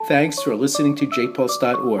Thanks for listening to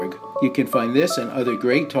jpulse.org. You can find this and other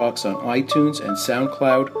great talks on iTunes and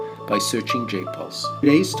SoundCloud by searching JPulse.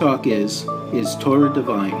 Today's talk is Torah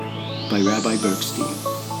Divine by Rabbi Bergstein.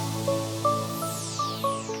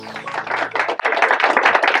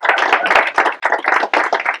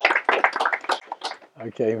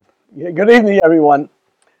 Okay. Good evening, everyone.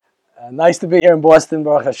 Nice to be here in Boston,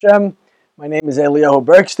 Baruch Hashem. My name is Rabbi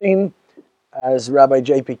Bergstein. As Rabbi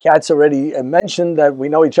J.P. Katz already mentioned, that we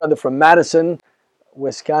know each other from Madison,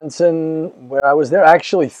 Wisconsin, where I was there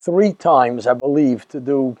actually 3 times, I believe, to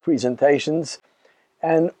do presentations.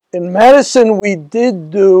 And in Madison, we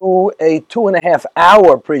did do a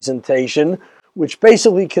 2.5-hour presentation, which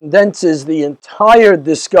basically condenses the entire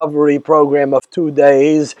discovery program of 2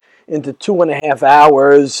 days into 2.5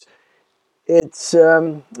 hours. It's,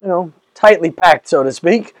 tightly packed, so to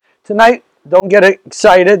speak. Tonight, don't get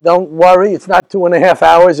excited. Don't worry. It's not 2.5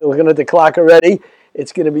 hours. We're looking at the clock already.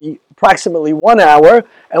 It's going to be approximately 1 hour,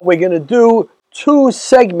 and we're going to do 2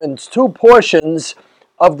 segments, 2 portions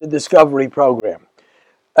of the discovery program.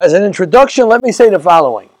 As an introduction, let me say the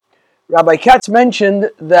following. Rabbi Katz mentioned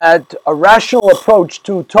that a rational approach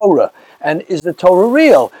to Torah, and is the Torah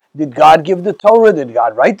real? Did God give the Torah? Did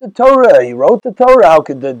God write the Torah? He wrote the Torah. How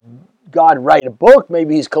could God write a book?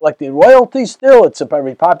 Maybe he's collecting royalties still. It's a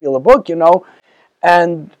very popular book,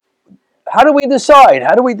 And how do we decide?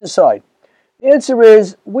 The answer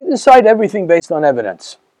is, we decide everything based on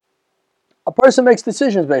evidence. A person makes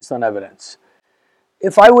decisions based on evidence.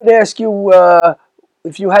 If I would ask you,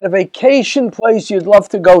 if you had a vacation place you'd love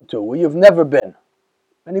to go to, where you've never been.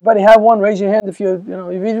 Anybody have one? Raise your hand if if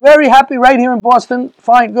you're very happy right here in Boston,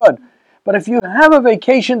 fine, good. But if you have a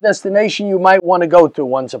vacation destination you might want to go to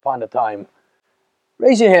once upon a time,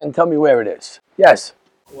 raise your hand and tell me where it is. Yes?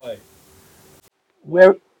 Hawaii.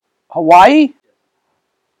 Where? Hawaii?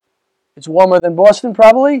 It's warmer than Boston,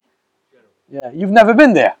 probably? Yeah, you've never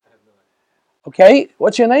been there. Okay,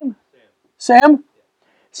 what's your name? Sam?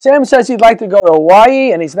 Sam says he'd like to go to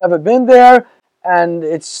Hawaii and he's never been there, and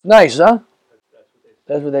it's nice, huh?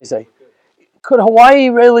 That's what they say. Could Hawaii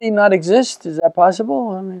really not exist? Is that possible?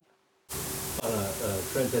 I mean, On a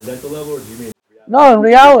transcendental level, or do you mean reality? No, in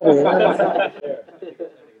reality.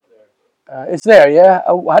 It's there, yeah?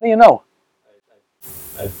 How do you know?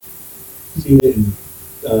 I've seen it in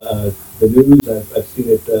the news. I've seen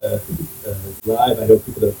it live. I know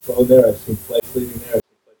people that have flown there. I've seen flights leaving there. I've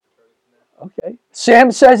seen flights returning from there. Okay.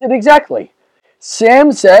 Sam says it exactly.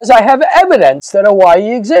 Sam says, I have evidence that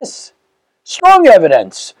Hawaii exists. Strong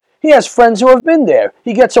evidence. He has friends who have been there.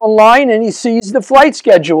 He gets online and he sees the flight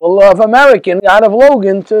schedule of American out of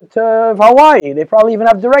Logan to Hawaii. They probably even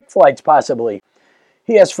have direct flights, possibly.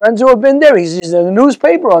 He has friends who have been there. He sees it in the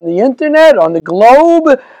newspaper, on the internet, on the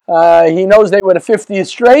globe. He knows they were the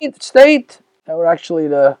 50th state. They were actually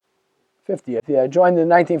the 50th. Yeah, joined in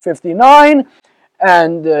 1959.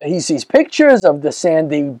 And he sees pictures of the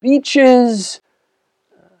sandy beaches.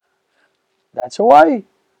 That's Hawaii.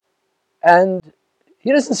 And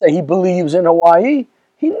he doesn't say he believes in Hawaii.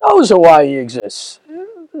 He knows Hawaii exists.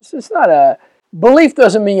 It's not a... Belief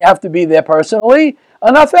doesn't mean you have to be there personally.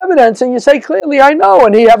 Enough evidence and you say clearly, I know,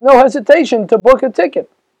 and he have no hesitation to book a ticket.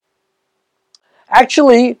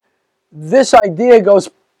 Actually, this idea goes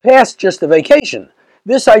past just a vacation.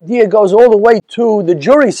 This idea goes all the way to the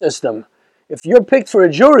jury system. If you're picked for a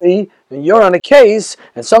jury and you're on a case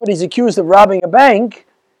and somebody's accused of robbing a bank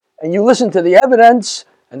and you listen to the evidence,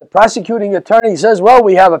 and the prosecuting attorney says, well,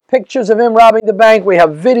 we have pictures of him robbing the bank, we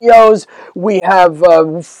have videos, we have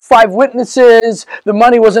 5 witnesses, the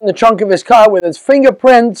money was in the trunk of his car with his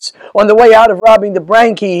fingerprints. On the way out of robbing the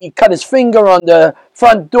bank, he cut his finger on the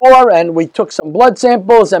front door, and we took some blood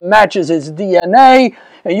samples and matches his DNA,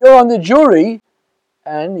 and you're on the jury,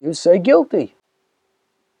 and you say guilty.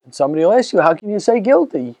 And somebody will ask you, how can you say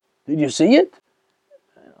guilty? Did you see it?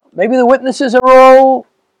 Maybe the witnesses are all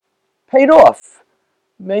paid off.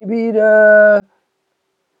 Maybe the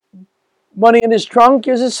money in his trunk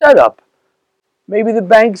is a setup. Maybe the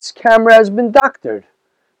bank's camera has been doctored.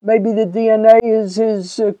 Maybe the DNA is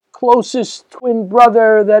his closest twin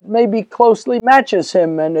brother that maybe closely matches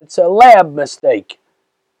him and it's a lab mistake.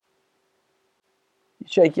 You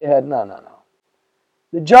shake your head, no.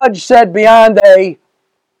 The judge said beyond a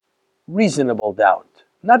reasonable doubt.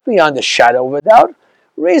 Not beyond a shadow of a doubt.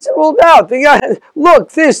 Reasonable doubt. The guy,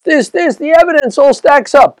 look, this, the evidence all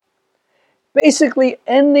stacks up. Basically,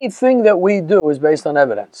 anything that we do is based on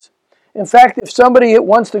evidence. In fact, if somebody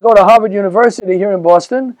wants to go to Harvard University here in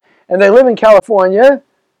Boston, and they live in California,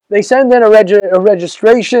 they send in a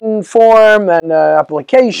registration form and an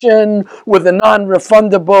application with a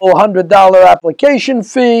non-refundable $100 application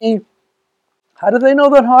fee. How do they know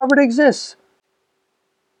that Harvard exists?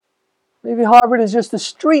 Maybe Harvard is just a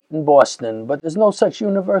street in Boston, but there's no such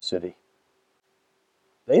university.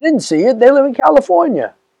 They didn't see it. They live in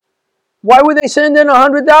California. Why would they send in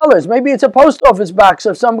 $100? Maybe it's a post office box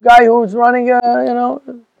of some guy who's running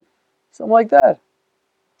something like that.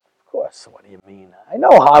 Of course, what do you mean? I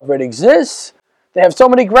know Harvard exists. They have so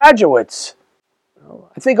many graduates.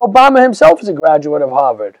 I think Obama himself is a graduate of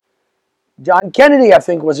Harvard. John Kennedy, I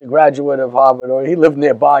think, was a graduate of Harvard, or he lived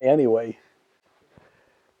nearby anyway.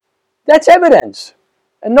 That's evidence.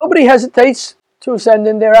 And nobody hesitates to send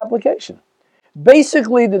in their application.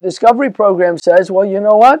 Basically, the Discovery Program says, well, you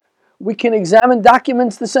know what? We can examine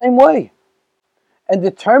documents the same way and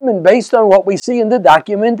determine based on what we see in the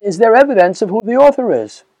document, is there evidence of who the author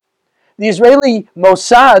is? The Israeli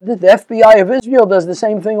Mossad, the FBI of Israel, does the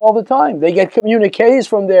same thing all the time. They get communiques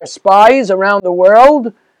from their spies around the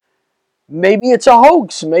world. Maybe it's a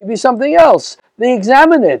hoax, maybe something else. They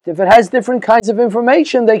examine it. If it has different kinds of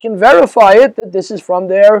information, they can verify it that this is from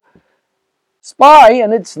their spy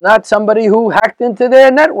and it's not somebody who hacked into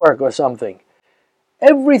their network or something.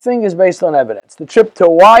 Everything is based on evidence. The trip to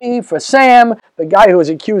Hawaii for Sam, the guy who was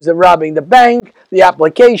accused of robbing the bank, the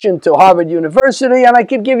application to Harvard University, and I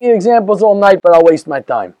could give you examples all night, but I'll waste my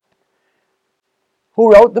time.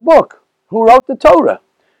 Who wrote the book? Who wrote the Torah?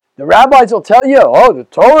 The rabbis will tell you, oh, the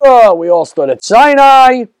Torah, we all stood at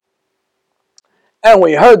Sinai, and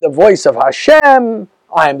we heard the voice of Hashem,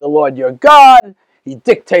 I am the Lord your God. He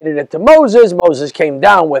dictated it to Moses. Moses came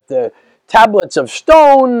down with the tablets of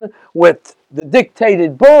stone, with the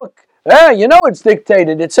dictated book. You know it's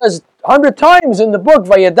dictated. It says 100 times in the book,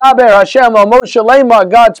 Vayedaber Hashem al Moshe Lemar,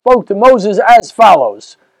 God spoke to Moses as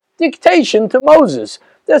follows. Dictation to Moses.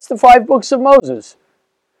 That's the 5 books of Moses.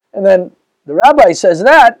 And then the rabbi says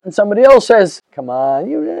that, and somebody else says, come on,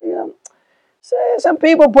 you know, some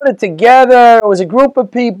people put it together. It was a group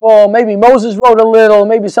of people. Maybe Moses wrote a little.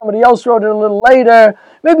 Maybe somebody else wrote it a little later.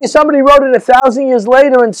 Maybe somebody wrote it 1,000 years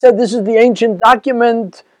later and said this is the ancient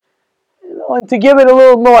document. You know, and to give it a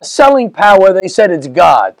little more selling power, they said it's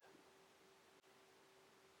God.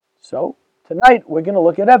 So tonight we're going to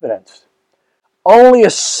look at evidence. Only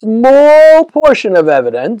a small portion of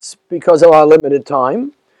evidence because of our limited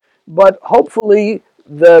time, but hopefully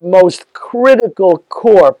the most critical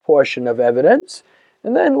core portion of evidence,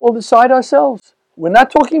 and then we'll decide ourselves. We're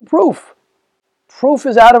not talking proof. Proof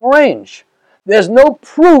is out of range. There's no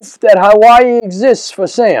proof that Hawaii exists for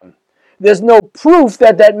Sam. There's no proof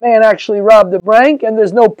that that man actually robbed the bank, and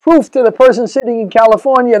there's no proof to the person sitting in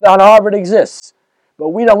California that Harvard exists. But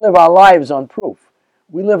we don't live our lives on proof.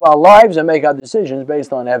 We live our lives and make our decisions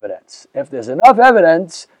based on evidence. If there's enough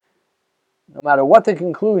evidence, no matter what the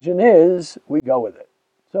conclusion is, we go with it.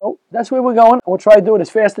 So that's where we're going. We'll try to do it as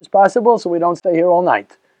fast as possible so we don't stay here all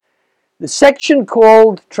night. The section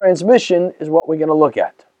called transmission is what we're going to look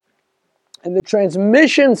at. And the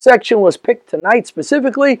transmission section was picked tonight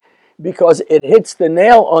specifically because it hits the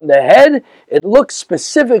nail on the head. It looks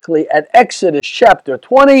specifically at Exodus chapter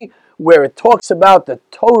 20, where it talks about the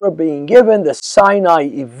Torah being given, the Sinai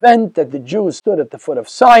event that the Jews stood at the foot of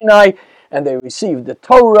Sinai, and they received the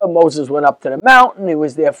Torah. Moses went up to the mountain. He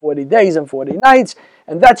was there 40 days and 40 nights.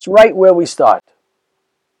 And that's right where we start.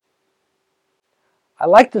 I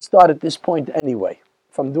like to start at this point anyway,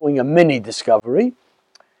 from doing a mini discovery,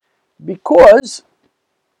 because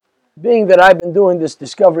being that I've been doing this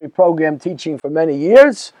discovery program teaching for many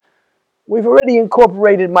years, we've already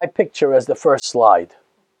incorporated my picture as the first slide.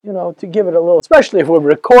 You know, to give it a little, especially if we're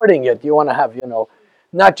recording it, you want to have, you know,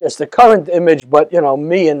 not just the current image, but, you know,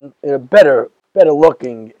 me in a better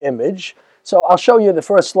looking image. So I'll show you the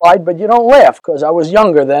first slide, but you don't laugh because I was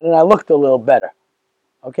younger then and I looked a little better.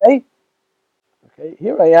 Okay? Okay,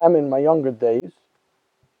 here I am in my younger days.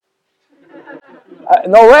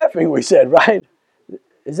 No laughing, we said, right?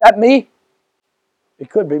 Is that me? It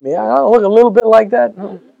could be me. I look a little bit like that.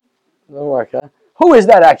 No, doesn't work, huh? Who is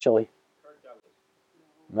that actually?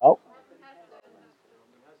 No.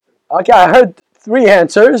 Okay, I heard 3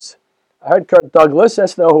 answers. I heard Kirk Douglas,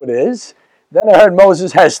 that's know who it is. Then I heard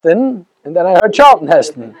Moses Heston, and then I heard Charlton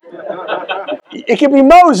Heston. It could be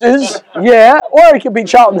Moses, yeah, or it could be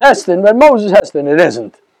Charlton Heston, but Moses Heston it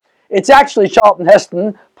isn't. It's actually Charlton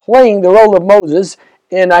Heston playing the role of Moses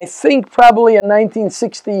in, I think, probably a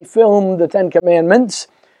 1960 film, The 10 Commandments.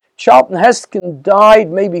 Charlton Heston died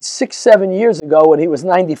maybe 6-7 years ago when he was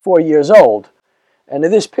 94 years old. And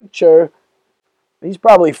in this picture, he's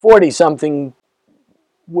probably 40-something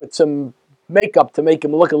with some makeup to make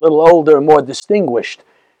him look a little older and more distinguished.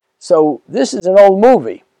 So this is an old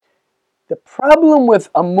movie. The problem with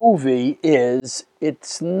a movie is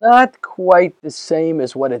it's not quite the same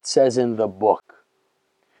as what it says in the book.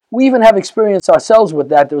 We even have experience ourselves with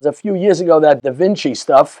that. There was a few years ago that Da Vinci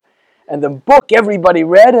stuff, and the book everybody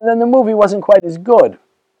read, and then the movie wasn't quite as good.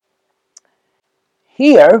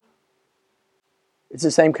 Here, it's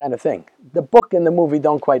the same kind of thing. The book and the movie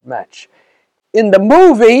don't quite match. In the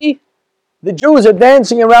movie, the Jews are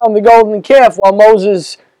dancing around the golden calf while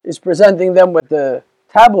Moses is presenting them with the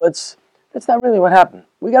tablets. That's not really what happened.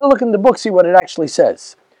 We got to look in the book, see what it actually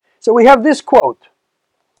says. So we have this quote.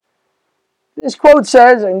 This quote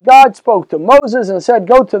says, "And God spoke to Moses and said,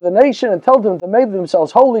 Go to the nation and tell them to make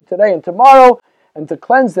themselves holy today and tomorrow, and to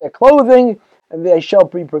cleanse their clothing, and they shall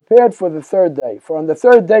be prepared for the third day. For on the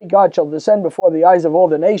third day God shall descend before the eyes of all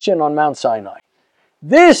the nation on Mount Sinai."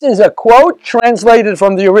 This is a quote translated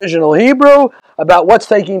from the original Hebrew about what's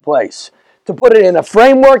taking place. To put it in a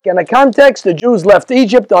framework and a context, the Jews left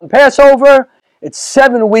Egypt on Passover. It's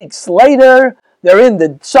 7 weeks later. They're in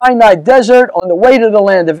the Sinai desert on the way to the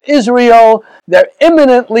land of Israel. They're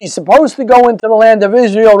imminently supposed to go into the land of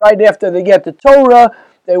Israel right after they get the Torah.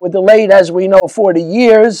 They were delayed, as we know, 40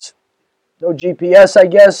 years. No GPS, I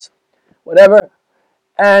guess, whatever.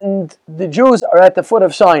 And the Jews are at the foot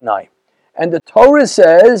of Sinai. And the Torah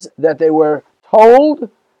says that they were told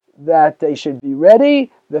that they should be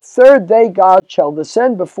ready. The third day God shall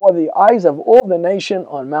descend before the eyes of all the nation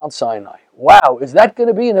on Mount Sinai. Wow, is that going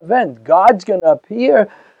to be an event? God's going to appear?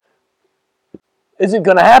 Is it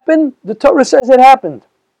going to happen? The Torah says it happened.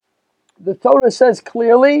 The Torah says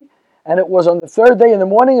clearly, and it was on the third day in the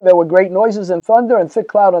morning, there were great noises and thunder and thick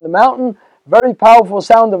cloud on the mountain, very powerful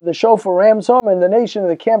sound of the shofar ram's horn, and the nation of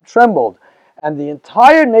the camp trembled. And the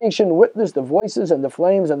entire nation witnessed the voices and the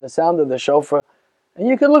flames and the sound of the shofar. And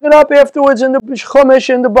you can look it up afterwards in the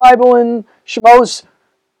Chumash, in the Bible, in Shmos.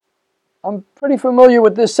 I'm pretty familiar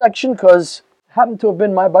with this section because it happened to have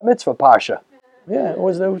been my bar mitzvah parsha. Yeah, it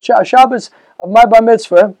was the Shabbos of my bar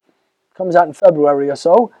mitzvah. Comes out in February or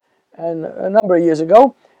so, and a number of years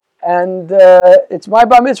ago. And it's my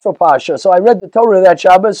bar mitzvah parsha. So I read the Torah that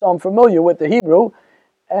Shabbos, so I'm familiar with the Hebrew.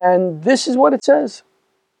 And this is what it says.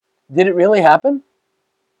 Did it really happen?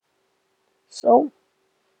 So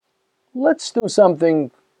let's do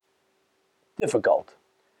something difficult.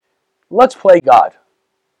 Let's play God.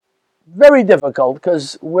 Very difficult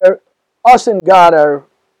because us and God are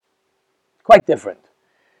quite different.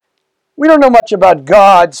 We don't know much about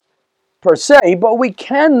gods per se, but we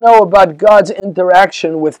can know about God's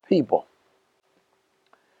interaction with people.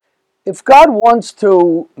 If God wants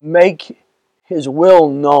to make his will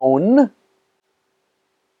known,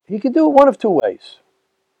 he could do it one of two ways.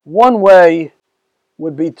 One way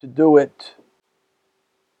would be to do it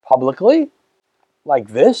publicly, like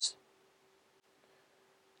this.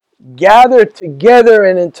 Gather together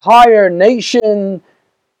an entire nation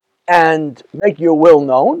and make your will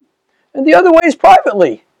known. And the other way is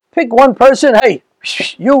privately. Pick one person. Hey,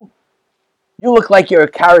 you look like you're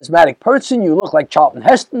a charismatic person. You look like Charlton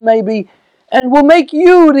Heston maybe. And we'll make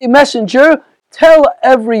you the messenger. Tell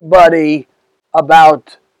everybody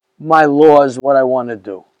about my laws, what I want to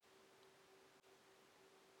do.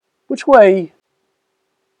 Which way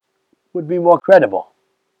would be more credible?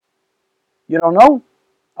 You don't know?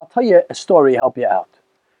 I'll tell you a story to help you out.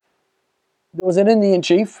 There was an Indian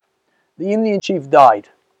chief. The Indian chief died.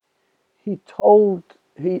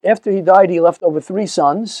 After he died, he left over 3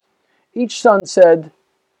 sons. Each son said,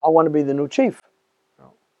 I want to be the new chief.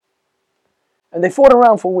 And they fought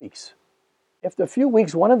around for weeks. After a few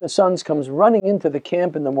weeks, one of the sons comes running into the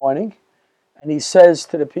camp in the morning, and he says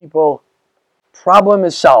to the people, problem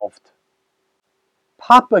is solved.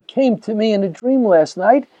 Papa came to me in a dream last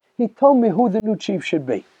night. He told me who the new chief should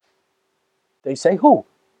be. They say, who?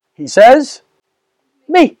 He says,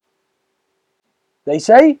 me. They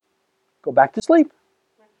say, go back to sleep.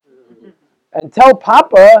 And tell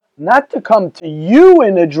Papa not to come to you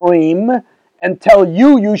in a dream and tell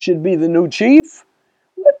you should be the new chief.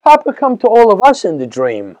 Let Papa come to all of us in the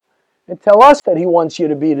dream and tell us that he wants you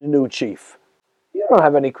to be the new chief. You don't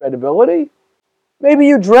have any credibility. Maybe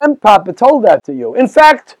you dreamt Papa told that to you. In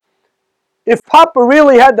fact, if Papa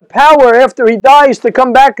really had the power after he dies to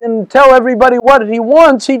come back and tell everybody what he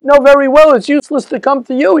wants, he'd know very well it's useless to come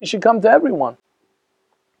to you. He should come to everyone.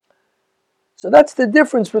 So that's the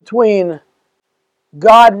difference between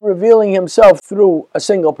God revealing himself through a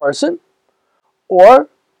single person or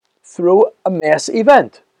through a mass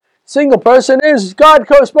event. Single person is, God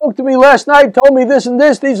spoke to me last night, told me this and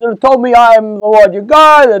this. These are told me I am the Lord your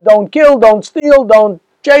God. Don't kill, don't steal, don't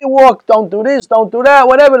jaywalk, don't do this, don't do that,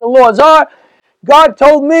 whatever the laws are. God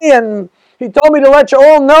told me, and he told me to let you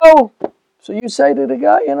all know. So you say to the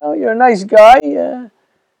guy, you're a nice guy.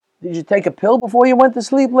 Did you take a pill before you went to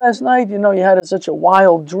sleep last night? You had such a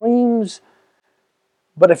wild dreams.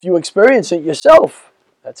 But if you experience it yourself,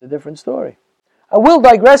 that's a different story. I will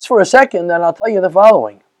digress for a second, and I'll tell you the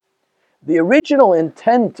following. The original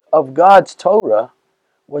intent of God's Torah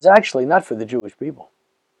was actually not for the Jewish people.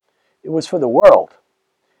 It was for the world.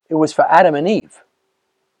 It was for Adam and Eve.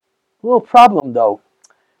 A little problem, though.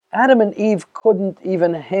 Adam and Eve couldn't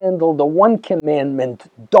even handle the one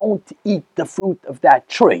commandment, don't eat the fruit of that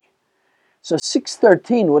tree. So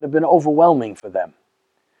 613 would have been overwhelming for them.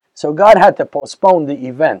 So God had to postpone the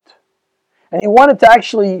event. And he wanted to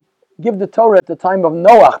actually give the Torah at the time of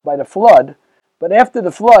Noah by the flood. But after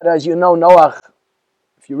the flood, as you know, Noah,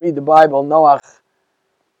 if you read the Bible, Noah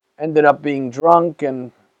ended up being drunk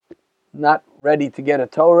and not ready to get a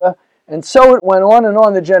Torah. And so it went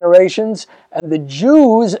on the generations. And the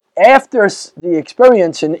Jews, after the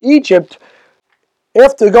experience in Egypt,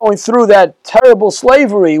 after going through that terrible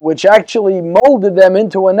slavery, which actually molded them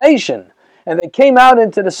into a nation, and they came out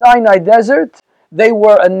into the Sinai desert, they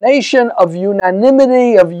were a nation of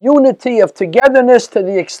unanimity, of unity, of togetherness, to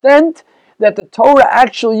the extent that the Torah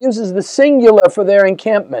actually uses the singular for their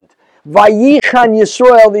encampment. Vayichan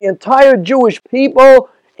Yisrael, the entire Jewish people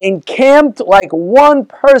encamped like one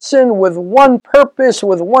person with one purpose,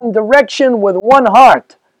 with one direction, with one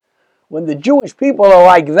heart. When the Jewish people are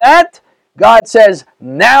like that, God says,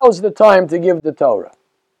 now's the time to give the Torah.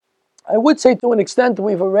 I would say to an extent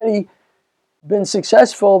we've already been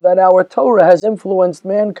successful, that our Torah has influenced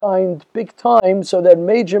mankind big time, so that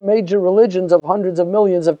major religions of hundreds of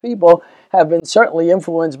millions of people have been certainly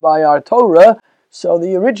influenced by our Torah. So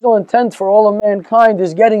the original intent for all of mankind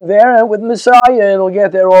is getting there, and with Messiah it'll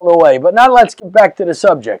get there all the way. But now let's get back to the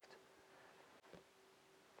subject.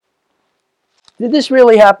 Did this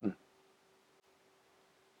really happen?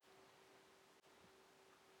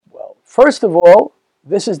 Well, first of all,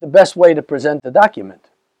 this is the best way to present the document.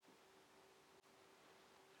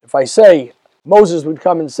 If I say, Moses would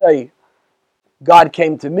come and say, God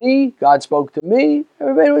came to me, God spoke to me,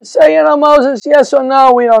 everybody would say, Moses, yes or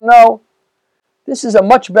no, we don't know. This is a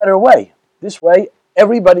much better way. This way,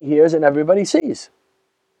 everybody hears and everybody sees.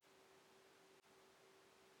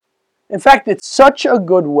 In fact, it's such a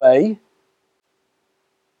good way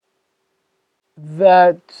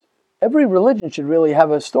that every religion should really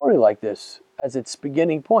have a story like this as its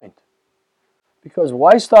beginning point. Because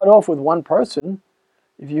why start off with one person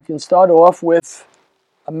if you can start off with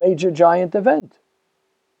a major giant event?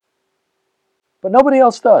 But nobody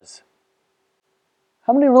else does.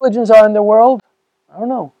 How many religions are in the world? I don't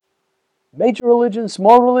know. Major religions,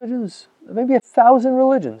 small religions, maybe 1,000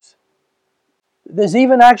 religions. There's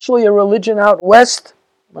even actually a religion out west.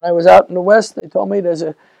 When I was out in the west, they told me there's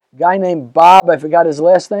a guy named Bob, I forgot his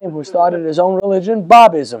last name, who started his own religion,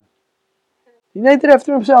 Bobism. He named it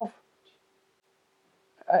after himself.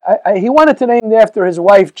 He wanted to name it after his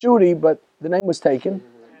wife, Judy, but the name was taken.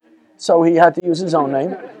 So he had to use his own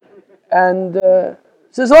name. And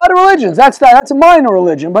so there's a lot of religions. That's a minor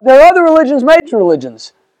religion. But there are other religions, major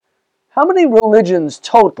religions. How many religions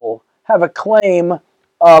total have a claim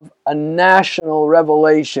of a national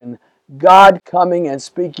revelation, God coming and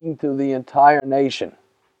speaking to the entire nation?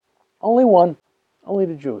 Only one. Only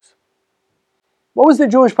the Jews. What was the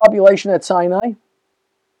Jewish population at Sinai?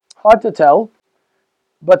 Hard to tell.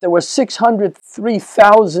 But there were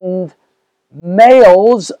 603,000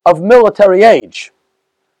 males of military age.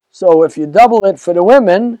 So if you double it for the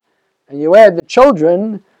women, and you add the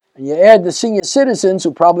children, and you add the senior citizens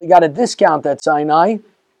who probably got a discount at Sinai,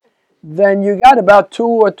 then you got about 2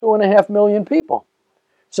 or 2.5 million people.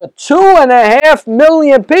 So 2.5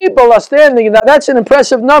 million people are standing. Now that's an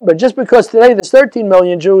impressive number. Just because today there's 13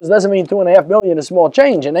 million Jews doesn't mean 2.5 million is small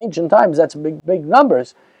change. In ancient times, that's big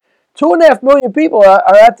numbers. 2.5 million people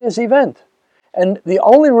are at this event. And the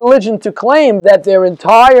only religion to claim that their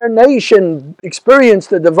entire nation experienced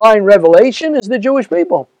the divine revelation is the Jewish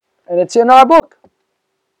people. And it's in our book.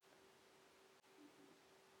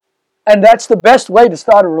 And that's the best way to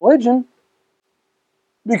start a religion.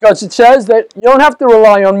 Because it says that you don't have to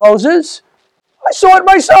rely on Moses. I saw it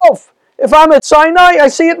myself. If I'm at Sinai, I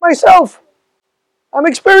see it myself. I'm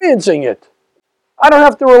experiencing it. I don't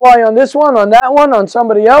have to rely on this one, on that one, on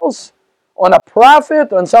somebody else, on a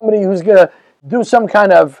prophet, on somebody who's going to do some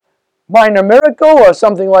kind of minor miracle or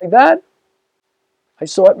something like that. I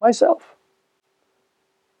saw it myself.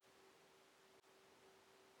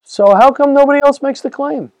 So how come nobody else makes the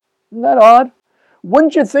claim? Isn't that odd?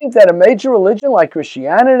 Wouldn't you think that a major religion like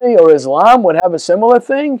Christianity or Islam would have a similar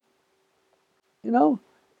thing? You know,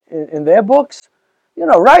 in their books? You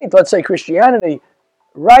know, right, let's say Christianity,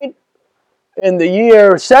 right in the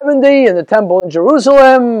year 70 in the temple in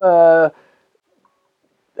Jerusalem,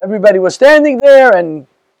 everybody was standing there and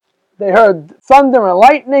They heard thunder and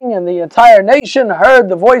lightning, and the entire nation heard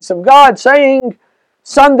the voice of God saying,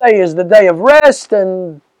 Sunday is the day of rest,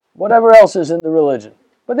 and whatever else is in the religion.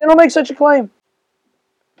 But they don't make such a claim.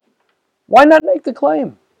 Why not make the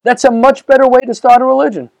claim? That's a much better way to start a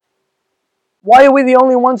religion. Why are we the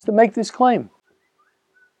only ones to make this claim?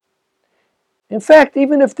 In fact,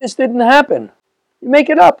 even if this didn't happen, you make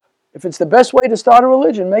it up. If it's the best way to start a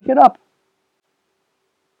religion, make it up.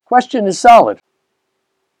 Question is solid.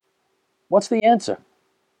 What's the answer?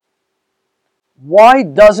 Why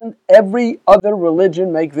doesn't every other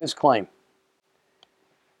religion make this claim?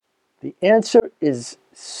 The answer is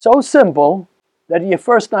so simple that you're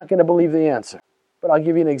first not going to believe the answer. But I'll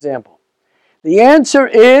give you an example. The answer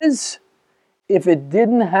is, if it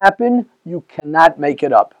didn't happen, you cannot make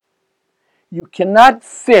it up. You cannot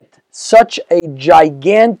fit such a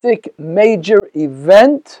gigantic major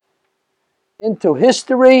event into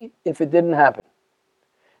history if it didn't happen.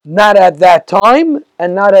 Not at that time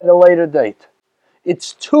and not at a later date.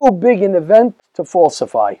 It's too big an event to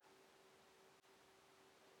falsify.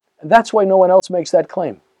 And that's why no one else makes that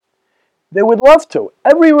claim. They would love to.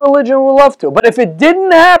 Every religion would love to. But if it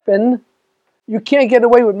didn't happen, you can't get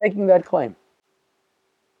away with making that claim.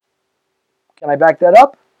 Can I back that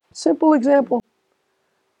up? Simple example.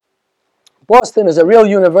 Boston is a real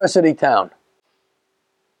university town.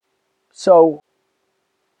 So,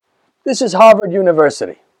 this is Harvard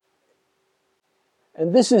University.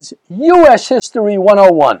 And this is U.S. History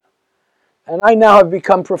 101. And I now have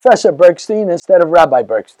become Professor Bergstein instead of Rabbi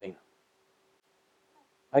Bergstein.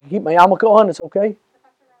 I can keep my yarmulke on, it's okay?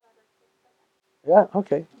 Yeah,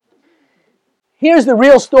 okay. Here's the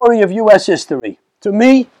real story of U.S. history. To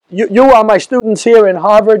me, you are my students here in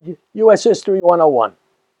Harvard U.S. History 101.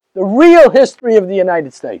 The real history of the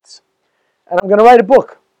United States. And I'm going to write a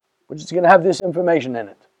book, which is going to have this information in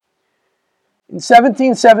it. In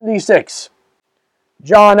 1776,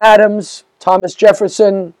 John Adams, Thomas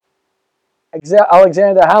Jefferson,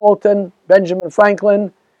 Alexander Hamilton, Benjamin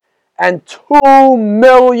Franklin, and 2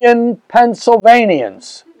 million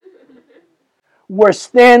Pennsylvanians were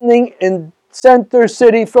standing in Center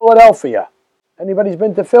City, Philadelphia. Anybody's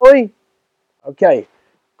been to Philly? Okay.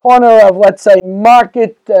 Corner of, let's say,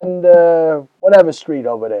 Market and whatever street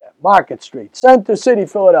over there. Market Street. Center City,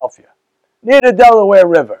 Philadelphia. Near the Delaware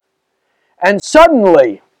River. And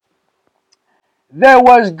suddenly, there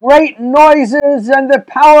was great noises and the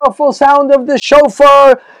powerful sound of the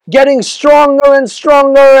shofar getting stronger and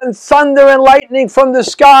stronger, and thunder and lightning from the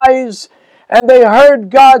skies. And they heard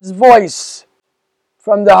God's voice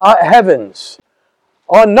from the heavens.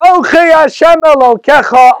 Anochi Hashem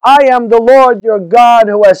Elokecha, I am the Lord your God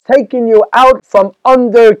who has taken you out from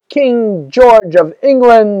under King George of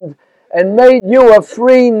England and made you a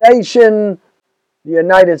free nation, the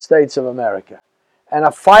United States of America. And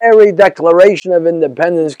a fiery declaration of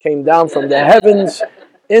independence came down from the heavens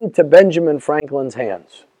into Benjamin Franklin's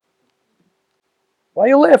hands. Why are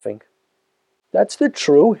you laughing? That's the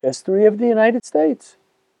true history of the United States.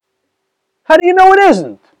 How do you know it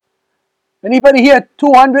isn't? Anybody here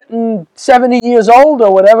 270 years old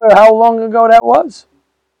or whatever, how long ago that was?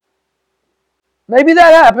 Maybe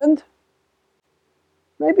that happened.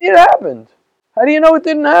 Maybe it happened. How do you know it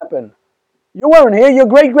didn't happen? You weren't here. Your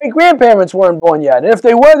great-great-grandparents weren't born yet. And if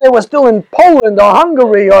they were still in Poland or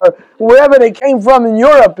Hungary or wherever they came from in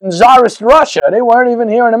Europe, in Tsarist Russia. They weren't even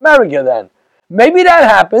here in America then. Maybe that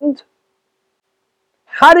happened.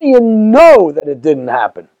 How do you know that it didn't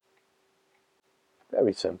happen?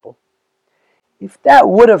 Very simple. If that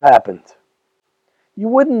would have happened, you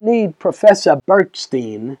wouldn't need Professor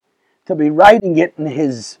Bergstein to be writing it in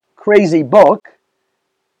his crazy book,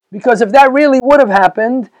 because if that really would have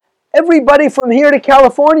happened, everybody from here to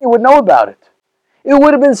California would know about it. It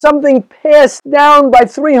would have been something passed down by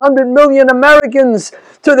 300 million Americans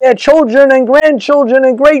to their children and grandchildren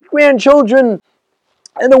and great-grandchildren,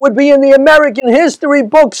 and it would be in the American history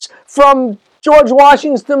books from George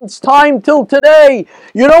Washington's time till today.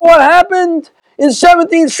 You know what happened? In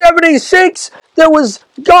 1776, there was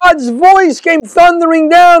God's voice came thundering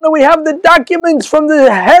down, and we have the documents from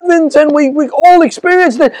the heavens, and we all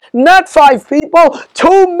experienced it. Not 5 people,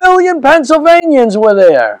 2 million Pennsylvanians were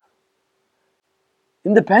there.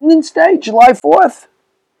 Independence Day, July 4th,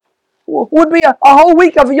 would be a whole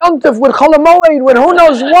week of Yom Tov with Chol HaMoed, with who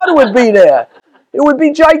knows what would be there. It would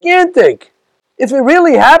be gigantic. If it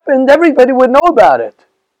really happened, everybody would know about it.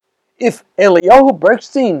 If Eliyahu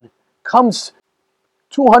Bergstein comes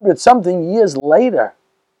 200-something years later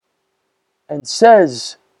and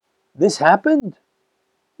says, this happened,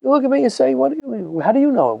 you look at me and say, how do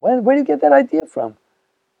you know? Where do you get that idea from?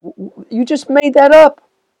 You just made that up.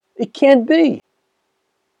 It can't be.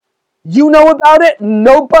 You know about it.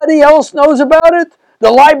 Nobody else knows about it.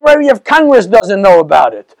 The Library of Congress doesn't know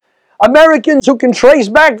about it. Americans who can trace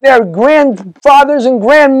back their grandfathers and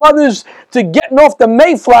grandmothers to getting off the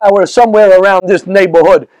Mayflower somewhere around this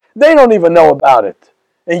neighborhood, they don't even know about it.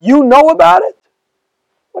 And you know about it?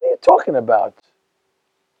 What are you talking about?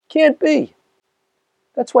 Can't be.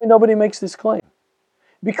 That's why nobody makes this claim.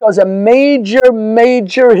 Because a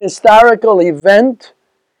major historical event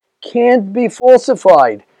can't be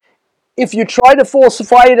falsified. If you try to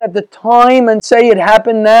falsify it at the time and say it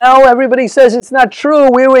happened now, everybody says it's not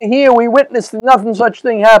true. We were here, we witnessed it, nothing such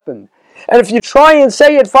thing happened. And if you try and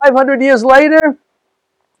say it 500 years later,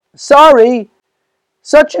 sorry,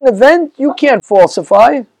 such an event you can't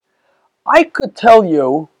falsify. I could tell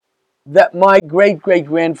you that my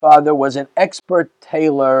great-great-grandfather was an expert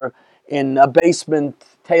tailor in a basement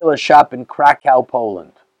tailor shop in Krakow,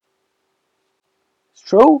 Poland. It's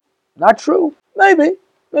true? Not true? Maybe.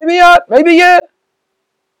 Maybe not. Maybe yeah.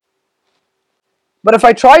 But if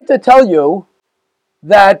I tried to tell you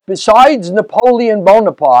that besides Napoleon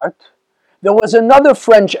Bonaparte, there was another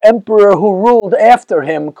French emperor who ruled after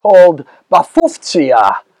him called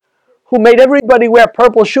Bafufzia, who made everybody wear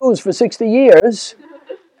purple shoes for 60 years,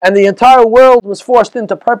 and the entire world was forced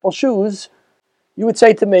into purple shoes, you would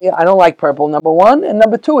say to me, I don't like purple, number one, and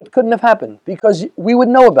number two, it couldn't have happened, because we would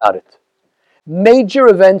know about it. Major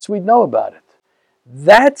events, we'd know about it.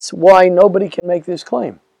 That's why nobody can make this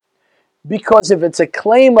claim. Because if it's a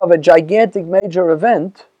claim of a gigantic major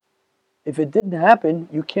event, if it didn't happen,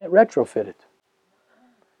 you can't retrofit it.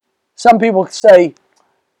 Some people say,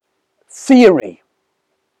 theory.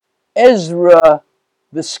 Ezra,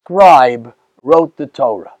 the scribe, wrote the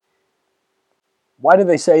Torah. Why do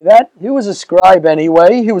they say that? He was a scribe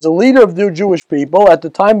anyway. He was a leader of the Jewish people at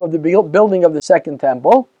the time of the building of the Second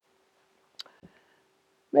Temple.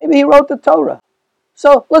 Maybe he wrote the Torah.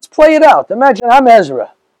 So let's play it out. Imagine I'm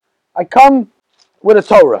Ezra. I come with a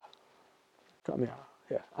Torah. Come here.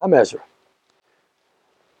 Here, I'm Ezra.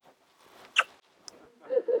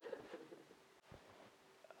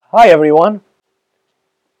 Hi, everyone.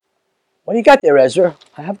 What do you got there, Ezra?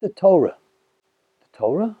 I have the Torah. The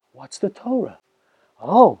Torah? What's the Torah?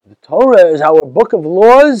 Oh, the Torah is our book of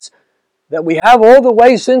laws that we have all the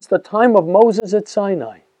way since the time of Moses at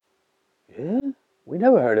Sinai. Yeah? We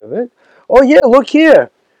never heard of it. Oh, yeah, look here.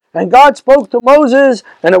 And God spoke to Moses,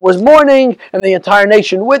 and it was morning, and the entire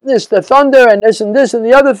nation witnessed the thunder, and this and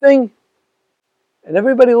the other thing. And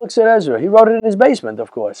everybody looks at Ezra. He wrote it in his basement,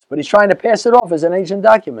 of course, but he's trying to pass it off as an ancient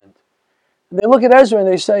document. And they look at Ezra and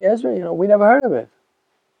they say, Ezra, we never heard of it.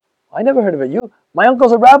 I never heard of it. My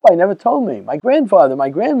uncle's a rabbi, never told me. My grandfather, my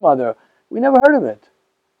grandmother, we never heard of it.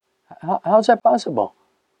 How's that possible?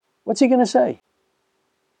 What's he going to say?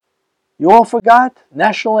 You all forgot?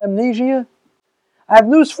 National amnesia? I have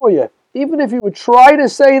news for you. Even if you would try to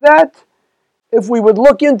say that, if we would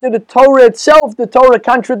look into the Torah itself, the Torah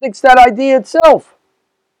contradicts that idea itself.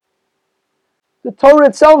 The Torah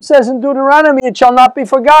itself says in Deuteronomy, it shall not be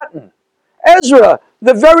forgotten. Ezra,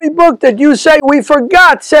 the very book that you say we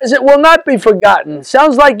forgot, says it will not be forgotten.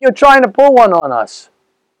 Sounds like you're trying to pull one on us.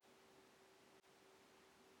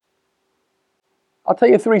 I'll tell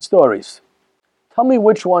you 3 stories. Tell me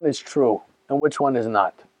which one is true and which one is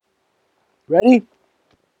not. Ready?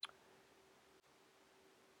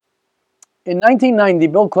 In 1990,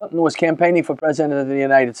 Bill Clinton was campaigning for President of the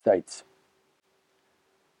United States.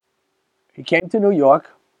 He came to New York.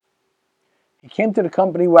 He came to the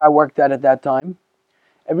company where I worked at that time.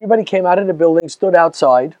 Everybody came out of the building, stood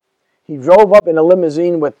outside. He drove up in a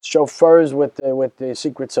limousine with chauffeurs with the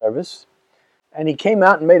Secret Service. And he came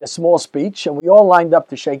out and made a small speech, and we all lined up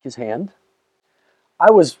to shake his hand. I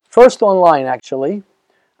was first on line, actually.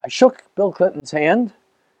 I shook Bill Clinton's hand,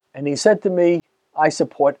 and he said to me, I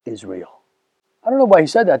support Israel. I don't know why he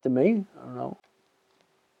said that to me. I don't know.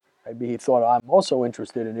 Maybe he thought I'm also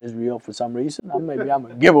interested in Israel for some reason. Maybe I'm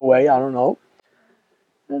a giveaway. I don't know.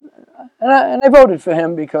 And I voted for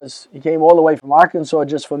him because he came all the way from Arkansas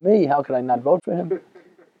just for me. How could I not vote for him?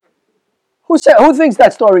 Who thinks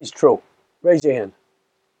that story is true? Raise your hand.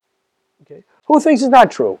 Okay. Who thinks it's not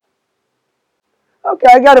true? Okay,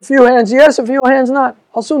 I got a few hands yes, a few hands not.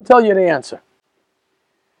 I'll soon tell you the answer.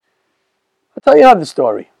 I'll tell you another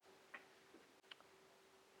story.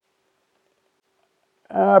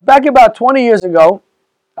 Back about 20 years ago,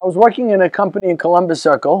 I was working in a company in Columbus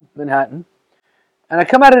Circle, Manhattan, and I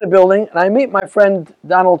come out of the building and I meet my friend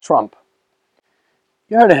Donald Trump.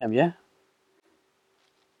 You heard of him, yeah?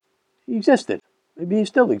 He existed. Maybe he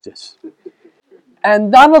still exists.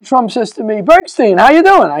 And Donald Trump says to me, Bergstein, how you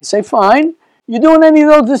doing? I say, fine. You doing any of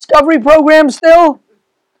those discovery programs still?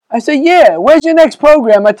 I said, yeah, where's your next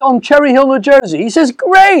program? I told him Cherry Hill, New Jersey. He says,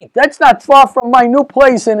 great. That's not far from my new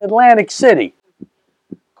place in Atlantic City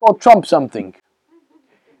called Trump something.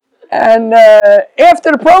 And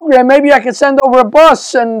after the program, maybe I could send over a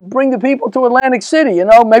bus and bring the people to Atlantic City. You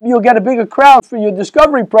know, maybe you'll get a bigger crowd for your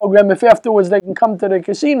Discovery program if afterwards they can come to the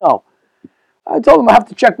casino. I told them I have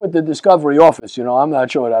to check with the Discovery office. You know, I'm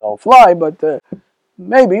not sure that'll fly, but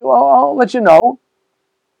maybe. Well, I'll let you know.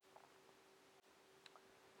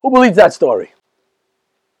 Who believes that story?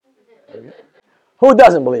 Who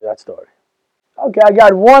doesn't believe that story? Okay, I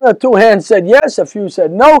got one or two hands said yes, a few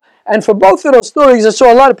said no. And for both of those stories, I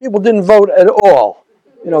saw a lot of people didn't vote at all.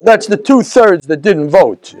 You know, that's the 2/3 that didn't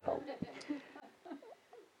vote. You know.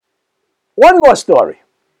 One more story.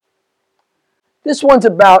 This one's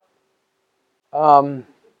about, what's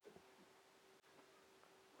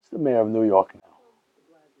the mayor of New York now?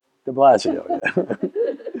 De Blasio. Yeah.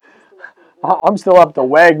 I'm still up to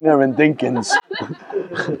Wagner and Dinkins.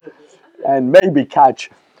 And maybe Koch.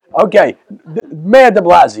 Okay, Mayor de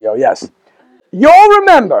Blasio, yes. You all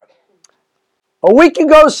remember, a week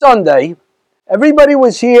ago Sunday, everybody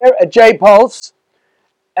was here at J Pulse,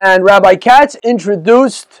 and Rabbi Katz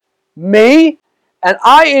introduced me, and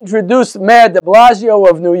I introduced Mayor de Blasio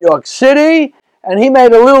of New York City, and he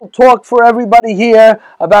made a little talk for everybody here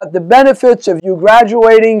about the benefits of you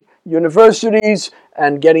graduating universities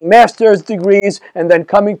and getting master's degrees and then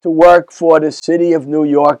coming to work for the City of New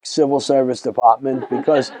York Civil Service Department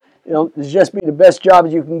because, you know, it's just be the best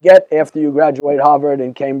jobs you can get after you graduate Harvard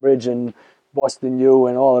and Cambridge and Boston U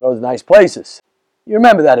and all of those nice places. You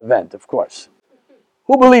remember that event, of course.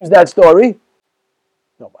 Who believes that story?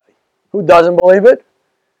 Nobody. Who doesn't believe it?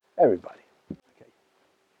 Everybody. Okay.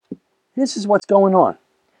 This is what's going on.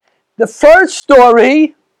 The first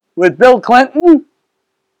story with Bill Clinton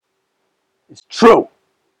is true.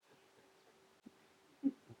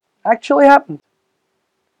 Actually happened.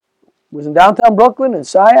 It was in downtown Brooklyn in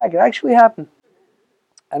SIAC. It actually happened.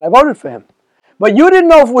 And I voted for him. But you didn't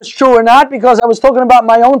know if it was true or not because I was talking about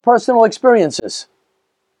my own personal experiences.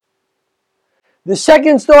 The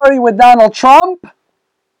second story with Donald Trump,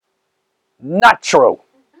 not true.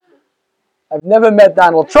 I've never met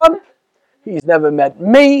Donald Trump. He's never met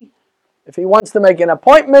me. If he wants to make an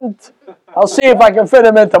appointment, I'll see if I can fit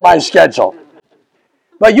him into my schedule.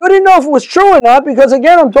 But you didn't know if it was true or not because,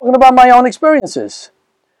 again, I'm talking about my own experiences.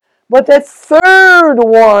 But that third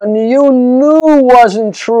one you knew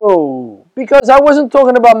wasn't true because I wasn't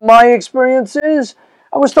talking about my experiences.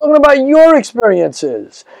 I was talking about your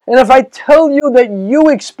experiences. And if I tell you that you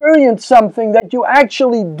experienced something that you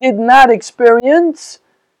actually did not experience,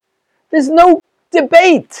 there's no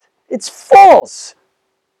debate. It's false.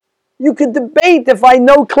 You could debate if I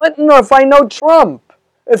know Clinton or if I know Trump.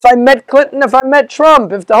 If I met Clinton, if I met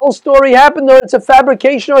Trump, if the whole story happened or it's a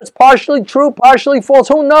fabrication or it's partially true, partially false,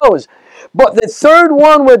 who knows? But the third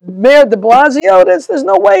one with Mayor de Blasio, there's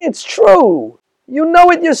no way it's true. You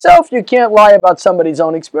know it yourself. You can't lie about somebody's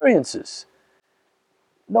own experiences.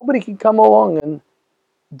 Nobody can come along and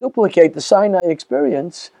duplicate the Sinai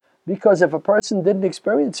experience because if a person didn't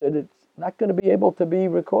experience it, it's not going to be able to be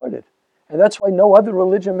recorded. And that's why no other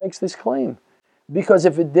religion makes this claim. Because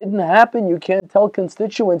if it didn't happen, you can't tell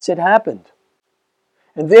constituents it happened.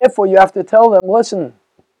 And therefore, you have to tell them, listen,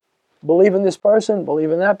 believe in this person,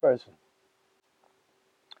 believe in that person.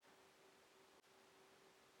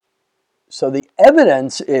 So the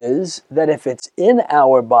evidence is that if it's in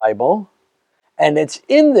our Bible, and it's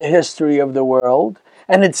in the history of the world,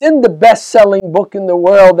 and it's in the best-selling book in the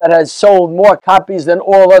world that has sold more copies than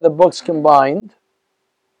all other books combined,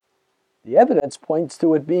 the evidence points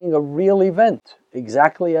to it being a real event,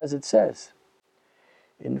 exactly as it says.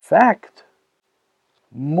 In fact,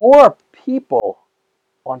 more people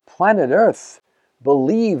on planet Earth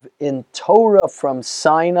believe in Torah from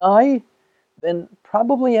Sinai than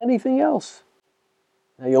probably anything else.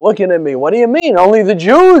 Now you're looking at me, what do you mean? Only the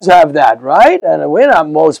Jews have that, right? And we're not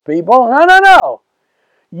most people. No.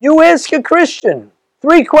 You ask a Christian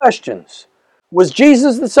 3 questions. Was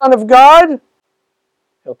Jesus the Son of God?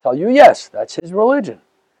 He'll tell you yes, that's his religion.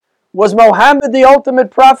 Was Muhammad the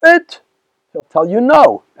ultimate prophet? He'll tell you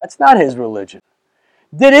no, that's not his religion.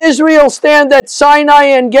 Did Israel stand at Sinai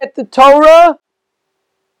and get the Torah?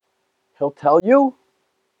 He'll tell you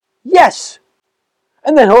yes.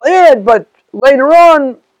 And then he'll add, but later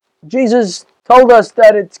on, Jesus told us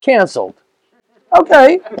that it's canceled.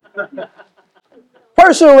 Okay.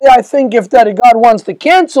 Personally, I think if that God wants to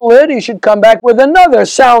cancel it, he should come back with another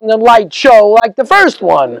sound and light show like the first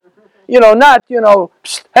one. Not,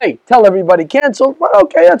 psst, hey, tell everybody canceled. Well,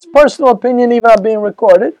 okay, that's personal opinion, even not being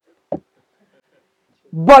recorded.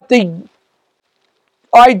 But the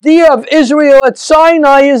idea of Israel at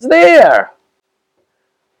Sinai is there.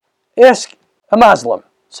 Ask a Muslim.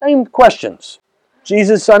 Same questions.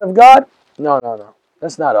 Jesus, Son of God? No.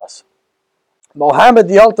 That's not us. Muhammad,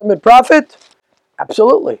 the ultimate prophet?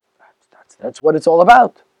 Absolutely. That's what it's all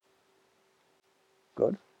about.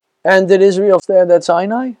 Good. And did Israel stand at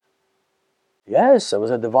Sinai? Yes, there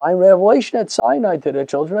was a divine revelation at Sinai to the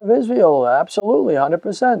children of Israel. Absolutely,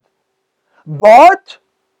 100%. But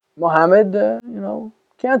Muhammad,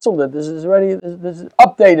 canceled it. This is already this is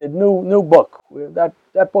updated, new book.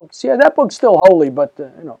 That book's that book's still holy, but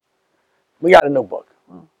we got a new book.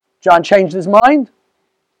 John changed his mind.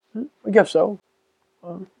 I guess so.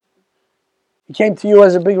 He came to you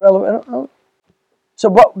as a big relevant. So,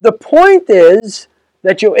 but the point is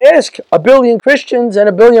that you ask a billion Christians and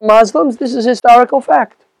a billion Muslims. This is historical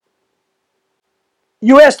fact.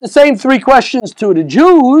 You ask the same three questions to the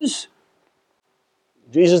Jews.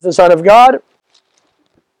 Jesus, the Son of God?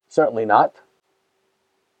 Certainly not.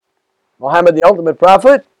 Muhammad, the ultimate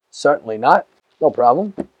prophet? Certainly not. No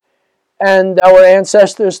problem. And our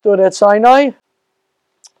ancestors stood at Sinai?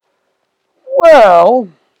 Well,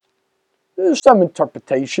 there's some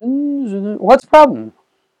interpretations. What's the problem?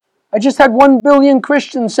 I just had 1 billion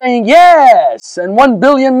Christians saying yes, and 1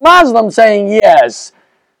 billion Muslims saying yes.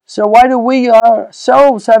 So why do we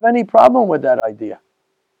ourselves have any problem with that idea?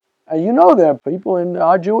 And there are people in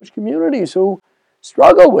our Jewish communities who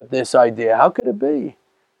struggle with this idea. How could it be?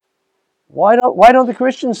 Why don't the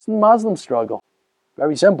Christians and Muslims struggle?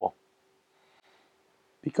 Very simple.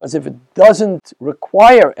 Because if it doesn't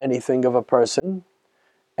require anything of a person,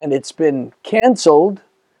 and it's been canceled,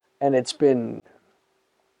 and it's been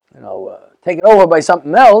taken over by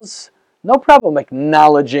something else, no problem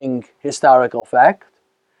acknowledging historical fact.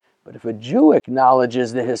 But if a Jew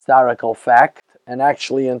acknowledges the historical fact and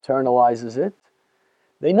actually internalizes it,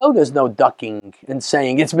 they know there's no ducking and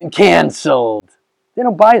saying it's been canceled. They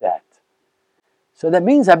don't buy that. So that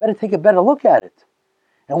means I better take a better look at it.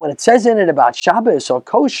 And when it says in it about Shabbos or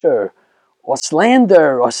kosher or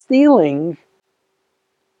slander or stealing,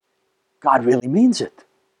 God really means it.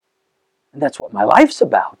 And that's what my life's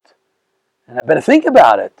about. And I better think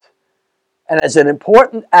about it. And as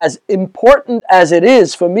important as it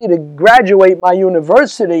is for me to graduate my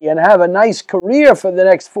university and have a nice career for the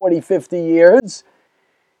next 40, 50 years,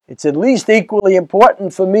 it's at least equally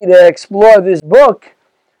important for me to explore this book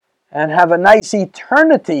and have a nice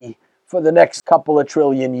eternity for the next couple of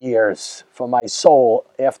trillion years for my soul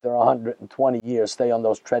after 120 years stay on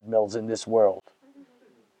those treadmills in this world.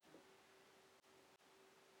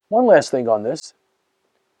 One last thing on this.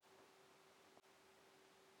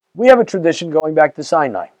 We have a tradition going back to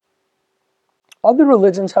Sinai. Other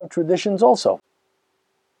religions have traditions also.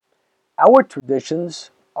 Our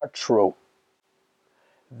traditions are true.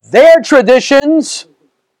 Their traditions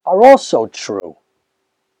are also true.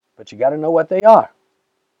 But you got to know what they are.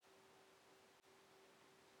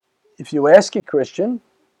 If you ask a Christian,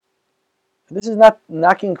 this is not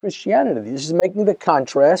knocking Christianity, this is making the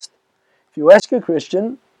contrast. If you ask a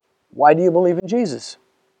Christian, why do you believe in Jesus?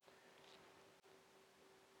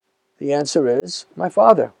 The answer is my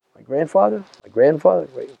father, my grandfather,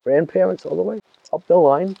 grandparents, all the way up the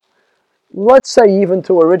line. Let's say even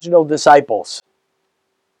to original disciples.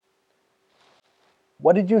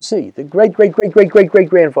 What did you see? The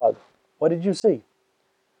great-great-great-great-great-great-grandfather. What did you see?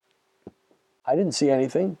 I didn't see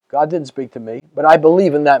anything. God didn't speak to me. But I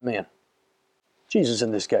believe in that man. Jesus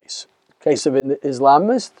in this case. Case of an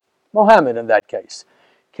Islamist, Mohammed in that case.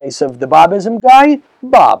 Case of the Babism guy,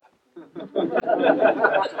 Bob.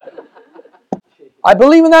 I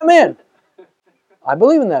believe in that man. I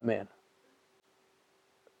believe in that man.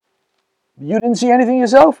 You didn't see anything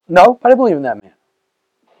yourself? No, but I believe in that man.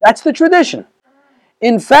 That's the tradition.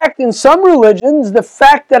 In fact, in some religions, the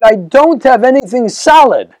fact that I don't have anything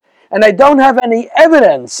solid, and I don't have any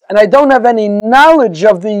evidence, and I don't have any knowledge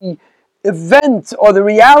of the event or the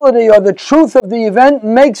reality or the truth of the event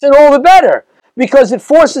makes it all the better. Because it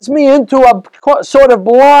forces me into a sort of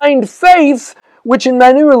blind faith, which in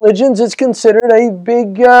many religions is considered a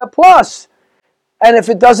big plus. And if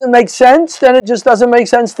it doesn't make sense, then it just doesn't make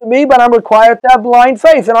sense to me, but I'm required to have blind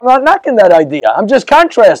faith. And I'm not knocking that idea. I'm just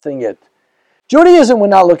contrasting it. Judaism, we're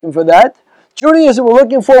not looking for that. Judaism, we're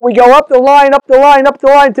looking for, we go up the line to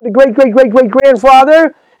the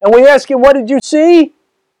great-great-great-great-grandfather, and we ask him, what did you see?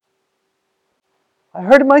 I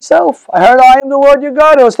heard it myself. I heard, I am the Lord your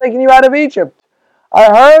God who has taken you out of Egypt. I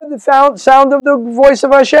heard the sound of the voice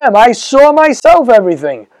of Hashem. I saw myself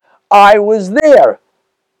everything. I was there.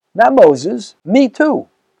 Not Moses, me too.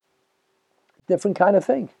 Different kind of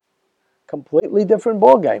thing. Completely different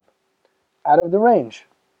ball game. Out of the range.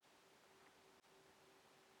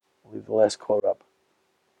 leave the last quote up.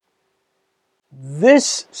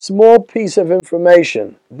 This small piece of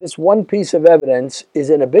information, this one piece of evidence, is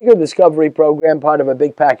in a bigger discovery program, part of a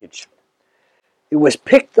big package. It was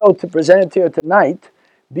picked, though, to present it here tonight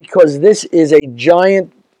because this is a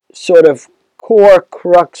giant sort of core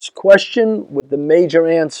crux question with the major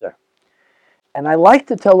answer. And I like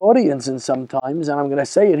to tell audiences sometimes, and I'm going to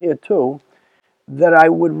say it here too, that I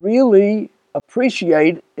would really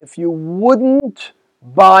appreciate if you wouldn't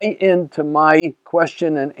buy into my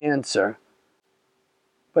question and answer,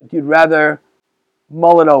 but you'd rather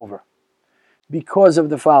mull it over because of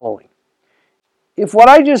the following. If what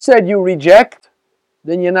I just said you reject,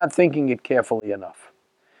 then you're not thinking it carefully enough.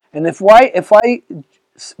 And if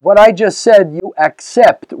what I just said you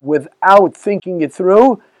accept without thinking it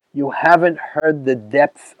through, you haven't heard the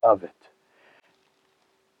depth of it.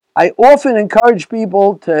 I often encourage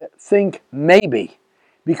people to think maybe,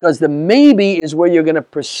 because the maybe is where you're going to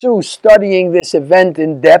pursue studying this event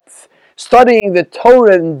in depth, studying the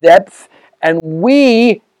Torah in depth, and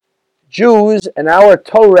we, Jews, and our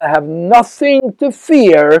Torah have nothing to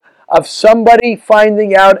fear of somebody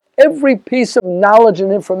finding out every piece of knowledge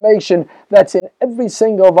and information that's in every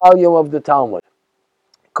single volume of the Talmud.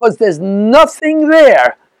 Because there's nothing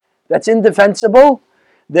there that's indefensible.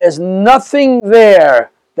 There's nothing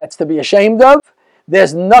there that's to be ashamed of.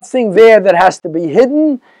 There's nothing there that has to be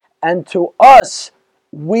hidden. And to us,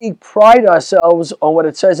 we pride ourselves on what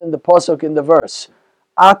it says in the pasuk in the verse.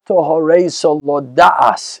 Ato horeiso lo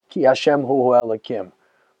da'as ki Hashem hu Elokim.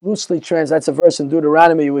 Loosely translated, that's a verse in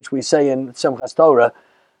Deuteronomy which we say in Simchas Torah.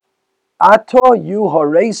 Ato, you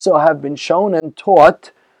horeiso have been shown and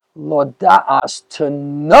taught lo da'as, to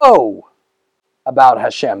know about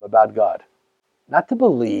Hashem, about God. Not to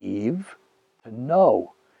believe, to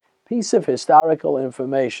know. Piece of historical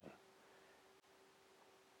information.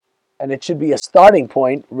 And it should be a starting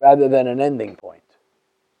point rather than an ending point.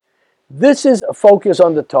 This is a focus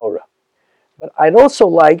on the Torah. But I'd also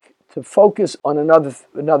like to focus on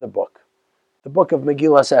another book, the book of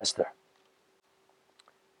Megillas Esther.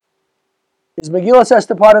 Is Megillas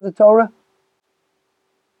Esther part of the Torah?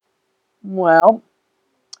 Well,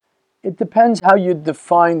 it depends how you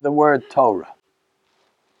define the word Torah.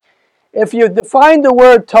 If you define the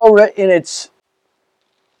word Torah in its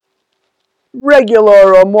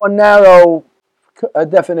regular or more narrow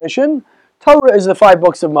definition, Torah is the 5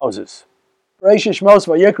 books of Moses. Bereshit, Shmos,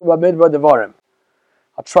 Vayikra, Bamidbar, Devarim.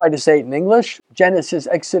 I'll try to say it in English. Genesis,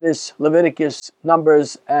 Exodus, Leviticus,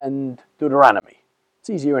 Numbers, and Deuteronomy. It's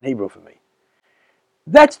easier in Hebrew for me.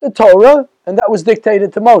 That's the Torah, and that was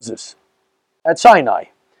dictated to Moses at Sinai.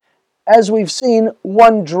 As we've seen,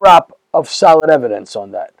 one drop of solid evidence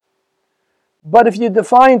on that. But if you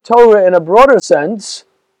define Torah in a broader sense,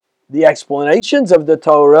 the explanations of the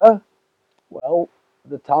Torah, well,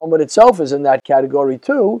 the Talmud itself is in that category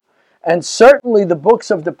too, and certainly the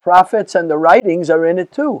books of the prophets and the writings are in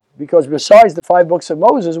it too, because besides the 5 books of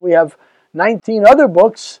Moses, we have 19 other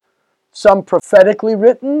books, some prophetically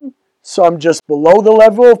written, some just below the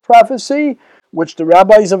level of prophecy, which the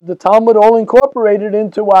rabbis of the Talmud all incorporated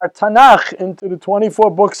into our Tanakh, into the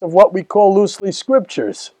 24 books of what we call loosely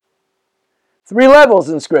scriptures. 3 levels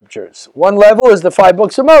in scriptures. One level is the 5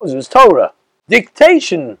 books of Moses, Torah.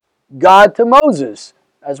 Dictation, God to Moses,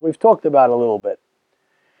 as we've talked about a little bit.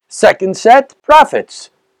 Second set, prophets.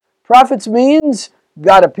 Prophets means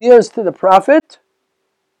God appears to the prophet,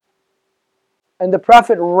 and the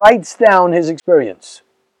prophet writes down his experience.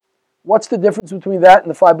 What's the difference between that and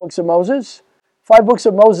the 5 books of Moses? 5 books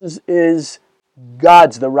of Moses is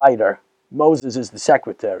God's the writer. Moses is the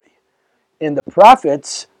secretary. In the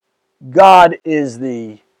prophets, God is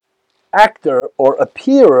the actor or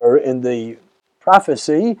appearer in the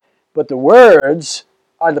prophecy, but the words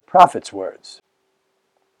are the prophet's words.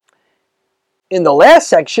 In the last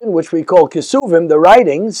section, which we call Kesuvim, the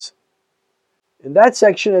writings, in that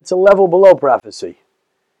section it's a level below prophecy.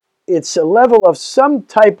 It's a level of some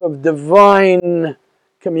type of divine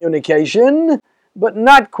communication, but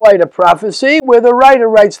not quite a prophecy, where the writer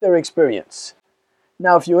writes their experience.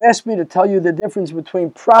 Now, if you ask me to tell you the difference between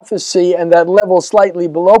prophecy and that level slightly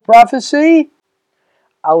below prophecy,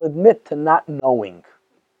 I'll admit to not knowing,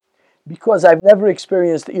 because I've never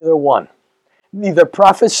experienced either one. Neither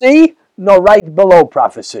prophecy nor right below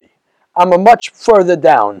prophecy. I'm a much further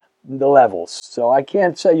down in the levels, so I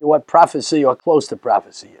can't say you what prophecy or close to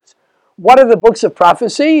prophecy is. What are the books of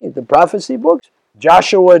prophecy? The prophecy books?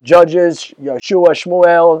 Joshua, Judges, Yeshua,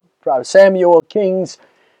 Shmuel, Samuel, Kings,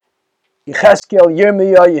 Yechezkel,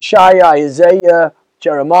 Yirmiyah, Yeshaya, Isaiah,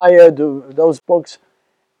 Jeremiah, those books.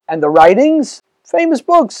 And the writings, famous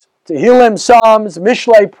books, Tehillim, Psalms,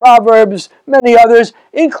 Mishlei, Proverbs, many others,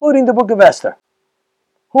 including the book of Esther.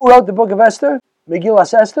 Who wrote the book of Esther?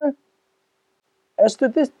 Megillas Esther? Esther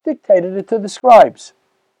dictated it to the scribes.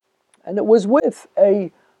 And it was with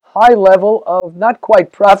a high level of not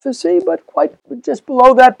quite prophecy, but quite just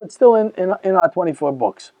below that, but still in our 24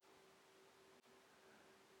 books.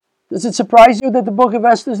 Does it surprise you that the book of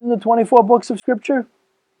Esther is in the 24 books of Scripture?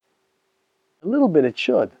 A little bit it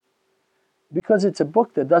should, because it's a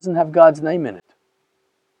book that doesn't have God's name in it.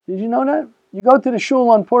 Did you know that? You go to the shul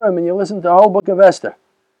on Purim and you listen to the whole book of Esther.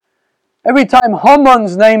 Every time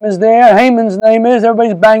Haman's name is there, Haman's name is,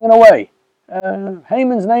 everybody's banging away.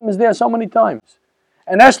 Haman's name is there so many times.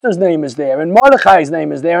 And Esther's name is there, and Mordechai's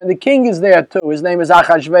name is there, and the king is there too. His name is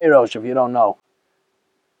Achashverosh, if you don't know.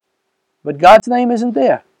 But God's name isn't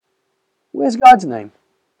there. Where's God's name?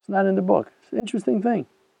 It's not in the book. It's an interesting thing.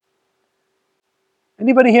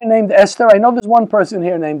 Anybody here named Esther? I know there's one person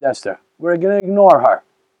here named Esther. We're going to ignore her.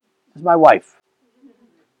 This is my wife.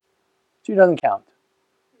 She doesn't count.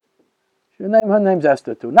 Her name's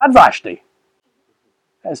Esther too. Not Vashti.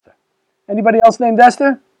 Esther. Anybody else named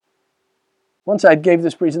Esther? Once I gave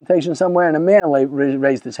this presentation somewhere and a man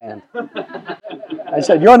raised his hand. I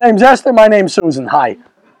said, your name's Esther, my name's Susan. Hi.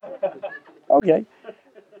 Okay.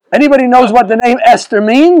 Anybody knows what the name Esther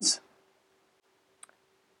means?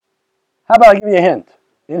 How about I give you a hint?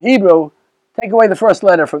 In Hebrew, take away the first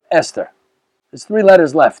letter from Esther. There's 3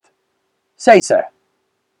 letters left. Seser.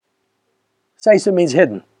 Seser means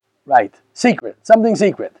hidden. Right. Secret. Something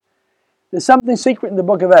secret. There's something secret in the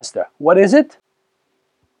book of Esther. What is it?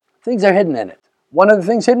 Things are hidden in it. One of the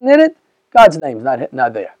things hidden in it, God's name's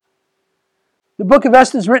not there. The book of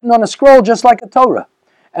Esther is written on a scroll just like a Torah.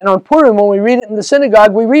 And on Purim, when we read it in the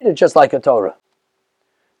synagogue, we read it just like a Torah.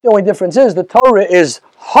 The only difference is the Torah is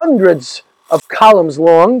hundreds of columns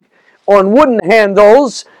long on wooden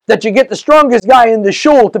handles that you get the strongest guy in the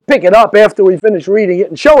shul to pick it up after we finish reading it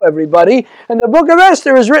and show everybody. And the book of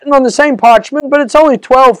Esther is written on the same parchment, but it's only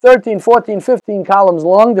 12, 13, 14, 15 columns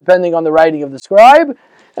long, depending on the writing of the scribe.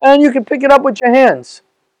 And you can pick it up with your hands.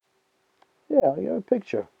 Yeah, you have a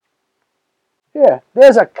picture. Yeah,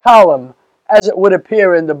 there's a column as it would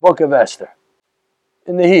appear in the book of Esther,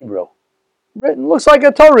 in the Hebrew. Written, looks like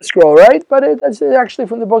a Torah scroll, right? But it's actually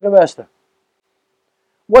from the book of Esther.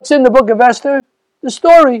 What's in the book of Esther? The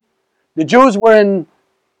story. The Jews were in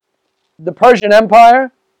the Persian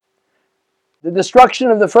Empire. The destruction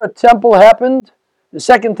of the first temple happened. The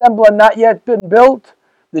second temple had not yet been built.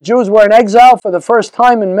 The Jews were in exile for the first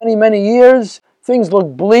time in many, many years. Things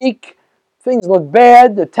look bleak. Things look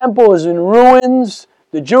bad. The temple is in ruins.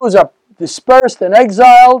 The Jews are dispersed and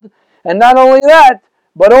exiled. And not only that,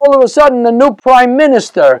 but all of a sudden a new prime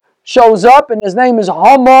minister shows up, and his name is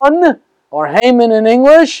Haman, or Haman in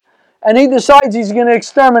English, and he decides he's going to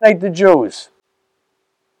exterminate the Jews.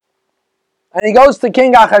 And he goes to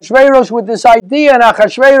King Achashverosh with this idea, and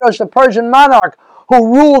Achashverosh, the Persian monarch,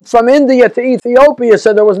 who ruled from India to Ethiopia,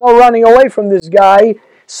 so there was no running away from this guy,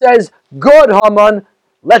 says, good, Haman,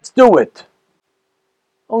 let's do it.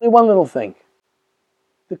 Only one little thing.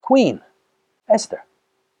 The queen, Esther,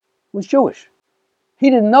 was Jewish. He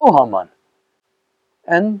didn't know Haman.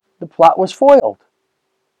 And the plot was foiled.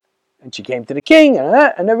 And she came to the king,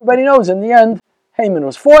 and everybody knows in the end, Haman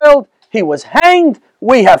was foiled, he was hanged,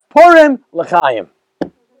 we have Purim, L'chaim.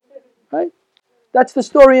 Right? That's the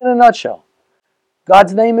story in a nutshell.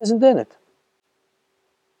 God's name isn't in it.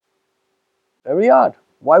 Very odd.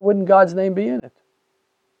 Why wouldn't God's name be in it?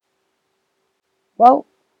 Well,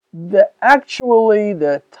 the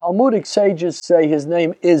Talmudic sages say his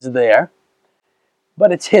name is there,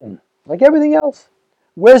 but it's hidden, like everything else.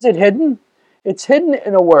 Where's it hidden? It's hidden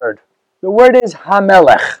in a word. The word is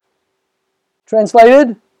Hamelech.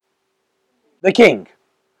 Translated? The king.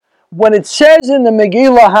 When it says in the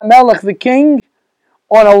Megillah Hamelech, the king,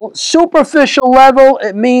 on a superficial level,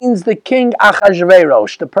 it means the king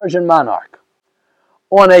Achashverosh, the Persian monarch.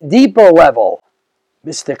 On a deeper level,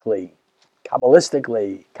 mystically,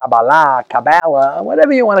 Kabbalistically, Kabbalah,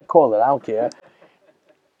 whatever you want to call it, I don't care.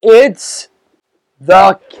 It's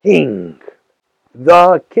the king.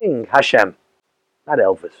 The king, Hashem. Not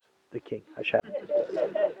Elvis, the king, Hashem.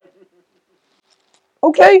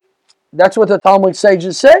 Okay, that's what the Talmud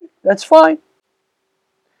sages say. That's fine.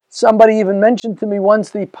 Somebody even mentioned to me once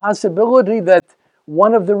the possibility that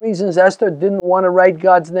one of the reasons Esther didn't want to write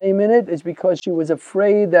God's name in it is because she was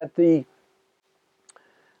afraid that the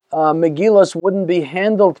Megillas wouldn't be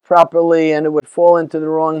handled properly and it would fall into the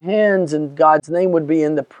wrong hands and God's name would be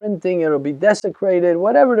in the printing, it would be desecrated,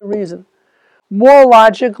 whatever the reason. More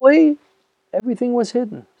logically, everything was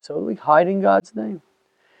hidden, so like hiding God's name.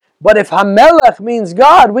 But if Hamelech means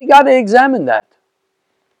God, we got to examine that.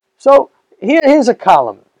 So here's a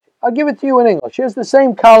column. I'll give it to you in English. Here's the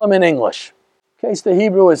same column in English. In case the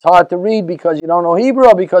Hebrew is hard to read because you don't know Hebrew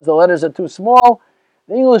or because the letters are too small,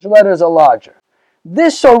 the English letters are larger.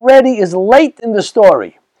 This already is late in the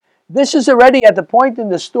story. This is already at the point in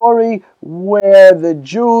the story where the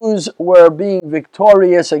Jews were being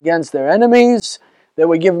victorious against their enemies. They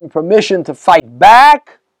were given permission to fight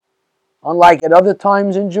back, unlike at other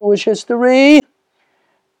times in Jewish history.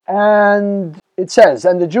 And it says,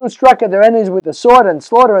 and the Jews struck at their enemies with the sword and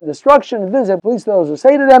slaughter and destruction, and this they pleased those who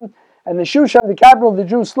say to them. And the Shushan, the capital of the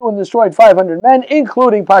Jews, slew and destroyed 500 men,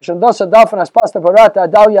 including Pashandosa, Daphnas, Pasta, Parata,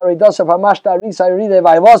 Adalia, Ridosa, Hamashta, Arisa, Iride,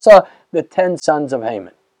 Vaivosa, the 10 sons of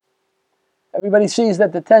Haman. Everybody sees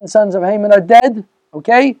that the 10 sons of Haman are dead,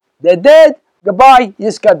 okay? They're dead, goodbye,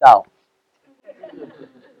 Yiskadal.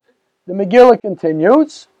 The Megillah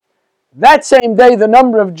continues. That same day, the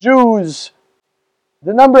number of those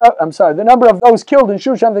killed in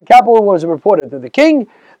Shushan, the capital, was reported to the king.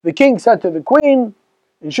 The king said to the queen,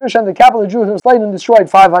 in Shushan, the capital of Jews, was slain and destroyed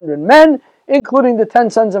 500 men, including the 10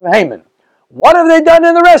 sons of Haman. What have they done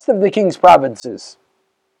in the rest of the king's provinces?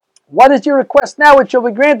 What is your request now? It shall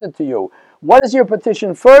be granted to you. What is your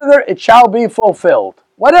petition further? It shall be fulfilled.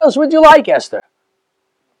 What else would you like, Esther?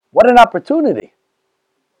 What an opportunity.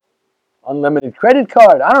 Unlimited credit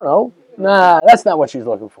card. I don't know. Nah, that's not what she's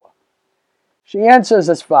looking for. She answers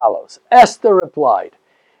as follows. Esther replied,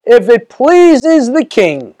 if it pleases the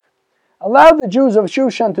king, allow the Jews of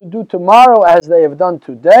Shushan to do tomorrow as they have done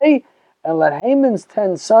today, and let Haman's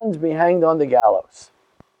 10 sons be hanged on the gallows.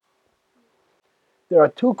 There are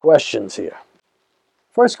 2 questions here.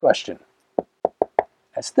 First question.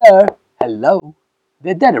 Esther, hello.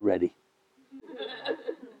 They're dead already.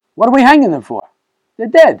 What are we hanging them for? They're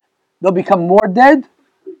dead. They'll become more dead?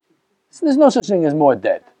 There's no such thing as more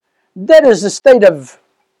dead. Dead is a state of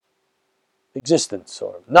existence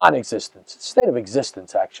or non-existence. It's a state of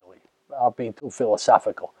existence, actually, without being too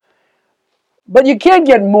philosophical. But you can't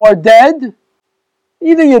get more dead.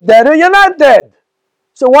 Either you're dead or you're not dead.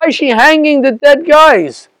 So why is she hanging the dead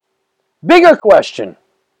guys? Bigger question.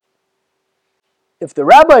 If the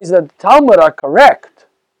rabbis of the Talmud are correct,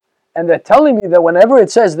 and they're telling me that whenever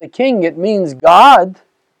it says the king, it means God,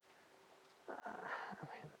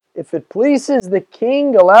 if it pleases the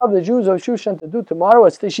king, allow the Jews of Shushan to do tomorrow,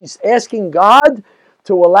 she's asking God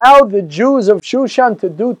to allow the Jews of Shushan to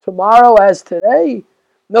do tomorrow as today.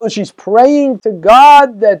 No, she's praying to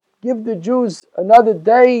God that give the Jews another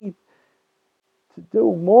day to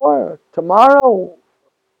do more tomorrow.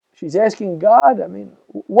 She's asking God,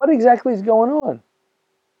 what exactly is going on?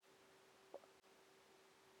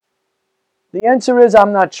 The answer is,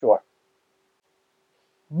 I'm not sure.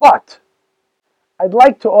 But I'd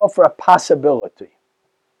like to offer a possibility.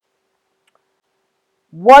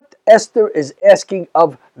 What Esther is asking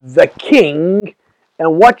of the king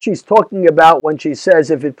and what she's talking about when she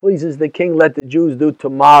says, if it pleases the king, let the Jews do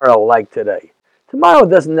tomorrow like today. Tomorrow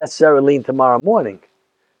doesn't necessarily mean tomorrow morning.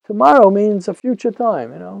 Tomorrow means a future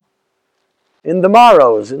time, In the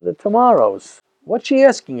morrows, in the tomorrows. What's she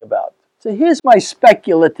asking about? So here's my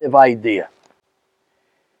speculative idea.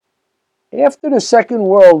 After the Second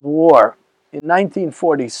World War in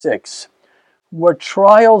 1946, were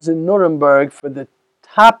trials in Nuremberg for the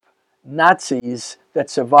top Nazis that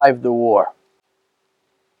survived the war.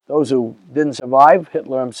 Those who didn't survive,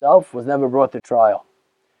 Hitler himself, was never brought to trial.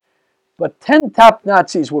 But 10 top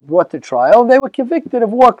Nazis were brought to trial, and they were convicted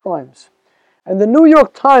of war crimes. And the New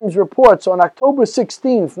York Times reports on October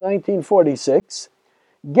 16th, 1946,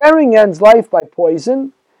 Goering ends life by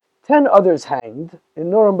poison, 10 others hanged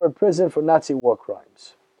in Nuremberg prison for Nazi war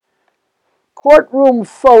crimes. Courtroom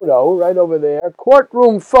photo, right over there,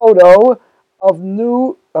 courtroom photo of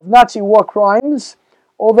Nazi war crimes.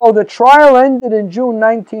 Although the trial ended in June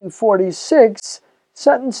 1946,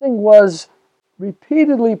 sentencing was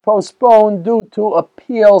repeatedly postponed due to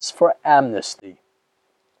appeals for amnesty.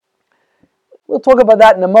 We'll talk about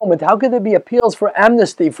that in a moment. How could there be appeals for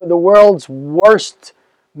amnesty for the world's worst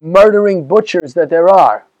murdering butchers that there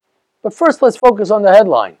are? But first, let's focus on the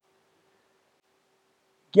headline.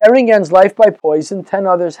 Goering ends life by poison, 10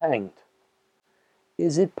 others hanged.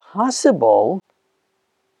 Is it possible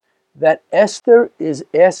that Esther is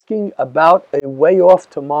asking about a way off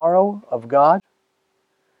tomorrow of God?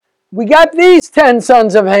 We got these 10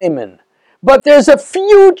 sons of Haman, but there's a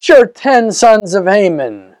future 10 sons of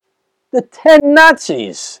Haman. The 10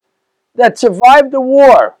 Nazis that survived the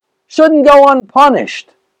war shouldn't go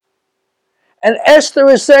unpunished. And Esther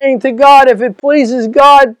is saying to God, if it pleases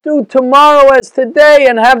God, do tomorrow as today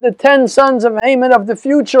and have the 10 sons of Haman of the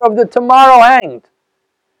future of the tomorrow hanged.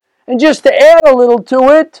 And just to add a little to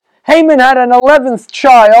it, Haman had an 11th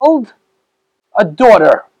child, a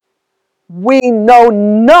daughter. We know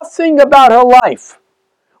nothing about her life.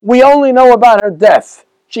 We only know about her death.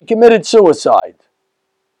 She committed suicide.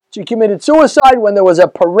 She committed suicide when there was a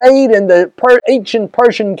parade in the ancient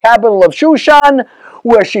Persian capital of Shushan,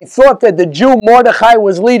 where she thought that the Jew Mordechai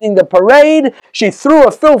was leading the parade. She threw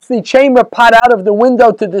a filthy chamber pot out of the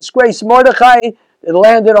window to disgrace Mordechai. It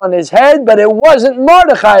landed on his head, but it wasn't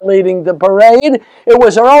Mordechai leading the parade. It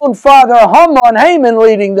was her own father, Haman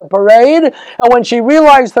leading the parade. And when she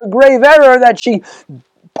realized her grave error, that she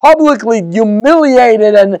publicly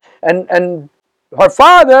humiliated and her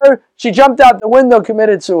father, she jumped out the window,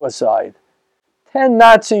 committed suicide. 10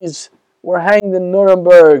 Nazis were hanged in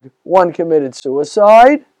Nuremberg. 1 committed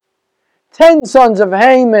suicide. 10 sons of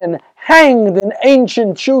Haman hanged in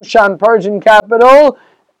ancient Shushan, Persian capital,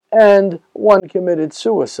 and 1 committed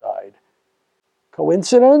suicide.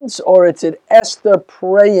 Coincidence, or is it Esther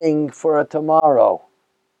praying for a tomorrow?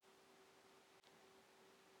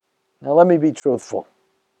 Now let me be truthful.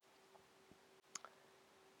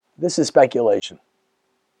 This is speculation.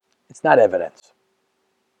 It's not evidence.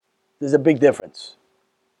 There's a big difference.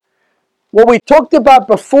 What we talked about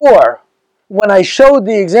before, when I showed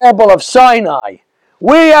the example of Sinai,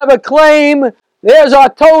 we have a claim. There's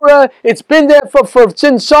our Torah. It's been there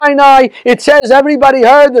since Sinai. It says everybody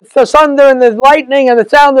heard the thunder and the lightning and the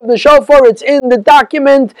sound of the shofar. It's in the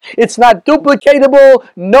document. It's not duplicatable.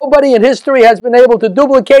 Nobody in history has been able to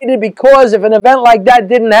duplicate it, because if an event like that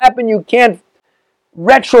didn't happen, you can't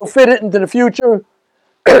retrofit it into the future.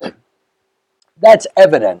 That's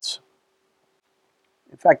evidence.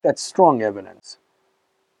 In fact, that's strong evidence.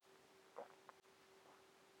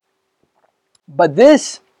 But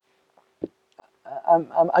this,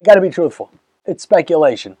 I got to be truthful. It's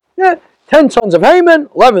speculation. Yeah, 10 sons of Haman,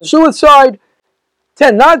 11 suicide,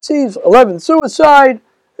 10 Nazis, 11 suicide.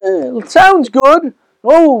 It sounds good.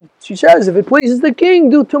 Oh, she says, if it pleases the king,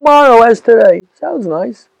 do tomorrow as today. Sounds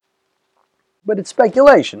nice. But it's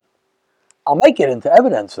speculation. I'll make it into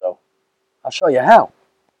evidence, though. I'll show you how.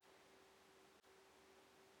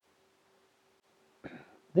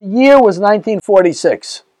 The year was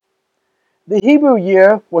 1946. The Hebrew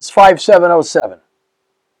year was 5707.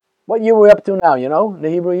 What year are we up to now, you know, the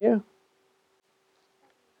Hebrew year?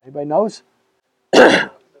 Anybody knows?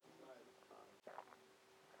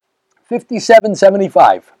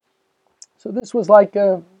 5775. So this was like,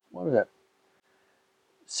 what was that?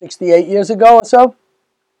 68 years ago or so?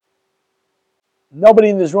 Nobody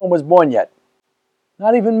in this room was born yet.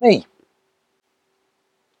 Not even me.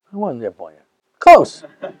 I wasn't yet born yet. Close.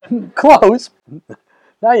 Close.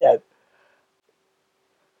 Not yet.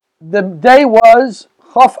 The day was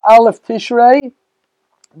Chaf Aleph Tishrei,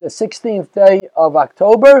 the 16th day of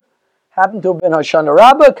October. Happened to have been Hoshana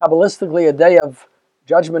Rabbah, Kabbalistically a day of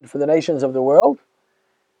judgment for the nations of the world.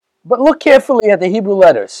 But look carefully at the Hebrew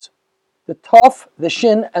letters. The Tov, the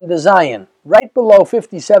Shin, and the Zayin. Right below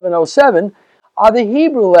 5707 are the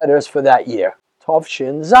Hebrew letters for that year. Tov,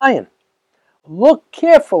 Shin, Zayin. Look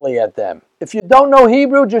carefully at them. If you don't know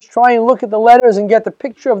Hebrew, just try and look at the letters and get the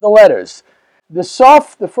picture of the letters. The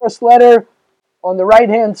Sof, the first letter on the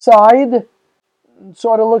right-hand side,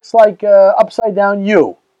 sort of looks like upside down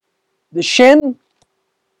U. The Shin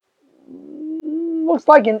looks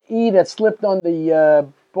like an E that slipped on the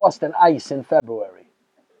Boston ice in February.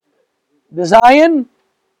 The Zayin,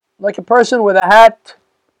 like a person with a hat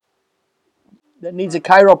that needs a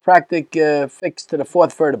chiropractic fix to the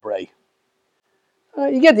 4th vertebrae.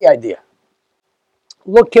 You get the idea.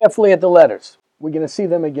 Look carefully at the letters. We're going to see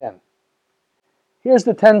them again. Here's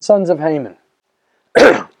the 10 sons of Haman.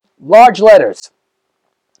 Large letters.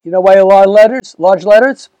 You know why large letters? Large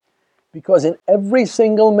letters? Because in every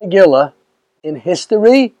single Megillah in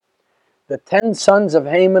history, the 10 sons of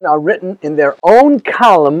Haman are written in their own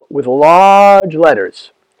column with large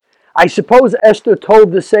letters. I suppose Esther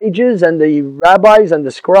told the sages and the rabbis and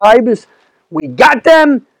the scribes, we got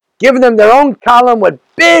them, give them their own column with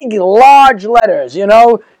big, large letters, you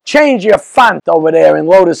know. Change your font over there in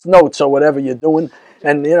Lotus Notes or whatever you're doing,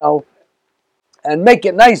 and, you know, and make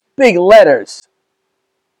it nice big letters.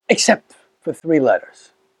 Except for 3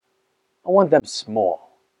 letters. I want them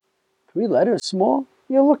small. 3 letters small?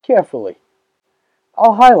 You look carefully.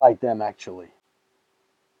 I'll highlight them actually.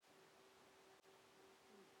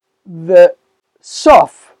 The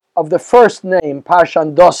Sof of the first name,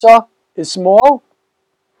 Parshandosa, is small.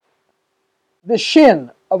 The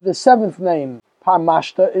Shin of the 7th name,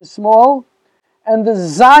 Parmashta, is small. And the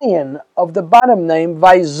Zayin of the bottom name,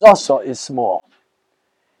 Vaizosa, is small.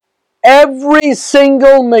 Every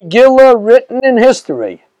single Megillah written in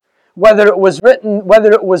history, whether it was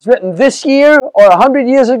written this year or 100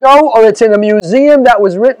 years ago, or it's in a museum that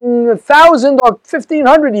was written 1,000 or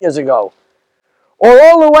 1,500 years ago. Or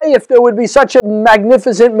all the way, if there would be such a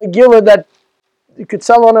magnificent Megillah that you could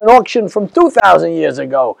sell on an auction from 2,000 years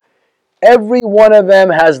ago. Every one of them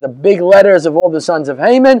has the big letters of all the sons of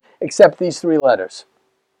Haman, except these three letters.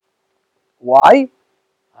 Why?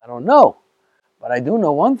 I don't know. But I do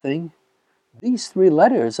know one thing. These three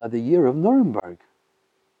letters are the year of Nuremberg.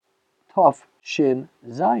 Tov Shin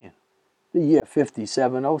Zion. The year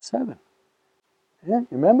 5707. Yeah, you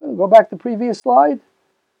remember? Go back to the previous slide.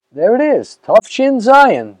 There it is. Tov Shin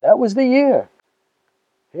Zion. That was the year.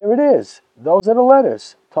 Here it is. Those are the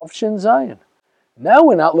letters. Tov Shin Zion. Now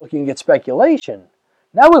we're not looking at speculation.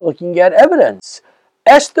 Now we're looking at evidence.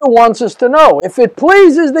 Esther wants us to know, if it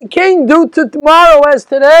pleases the king, do to tomorrow as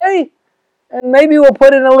today. And maybe we'll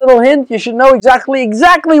put in a little hint. You should know exactly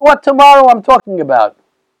what tomorrow I'm talking about.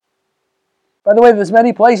 By the way, there's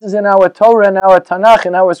many places in our Torah and our Tanakh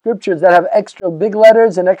and our scriptures that have extra big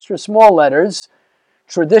letters and extra small letters,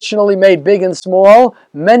 traditionally made big and small.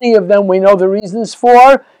 Many of them we know the reasons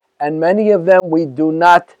for, and many of them we do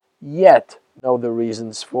not yet know the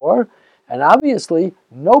reasons for. And obviously,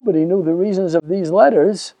 nobody knew the reasons of these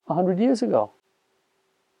letters 100 years ago.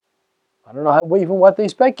 I don't know even what they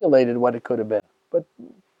speculated what it could have been. But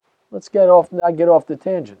let's get off the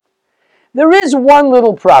tangent. There is one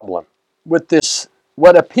little problem with this,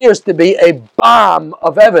 what appears to be a bomb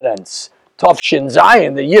of evidence. Tov Shin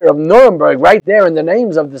Zion, the year of Nuremberg, right there in the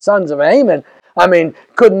names of the sons of Haman. I mean,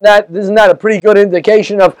 isn't that a pretty good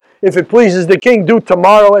indication of, if it pleases the king, do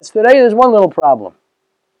tomorrow as today? There's one little problem.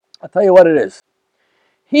 I'll tell you what it is.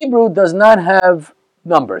 Hebrew does not have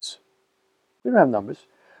numbers. We don't have numbers.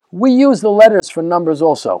 We use the letters for numbers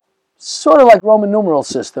also. Sort of like Roman numeral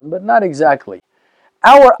system, but not exactly.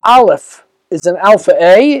 Our Aleph is an alpha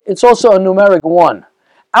A. It's also a numeric 1.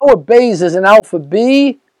 Our Beis is an alpha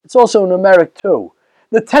B. It's also a numeric 2.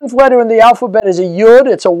 The 10th letter in the alphabet is a Yud.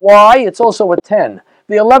 It's a Y. It's also a 10.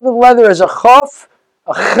 The 11th letter is a Chaf,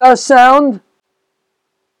 a Ch sound,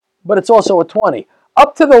 but it's also a 20.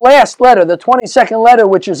 Up to the last letter, the 22nd letter,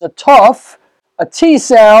 which is a Tuf, a T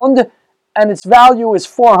sound, and its value is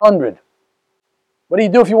 400. What do you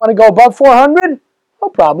do if you want to go above 400? No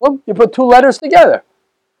problem. You put two letters together.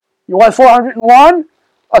 You want 401?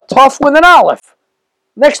 A Tuf with an Aleph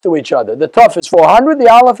next to each other. The Tuf is 400, the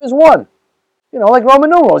Aleph is 1. You know, like Roman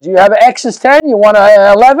numerals. You have X is 10, you want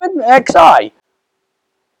 11, XI.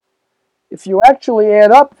 If you actually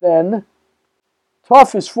add up then,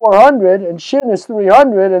 Tuf is 400, and Shin is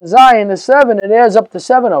 300, and Zion is 7, it adds up to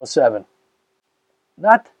 707.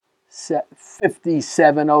 Not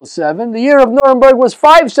 5707. The year of Nuremberg was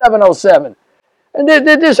 5707. And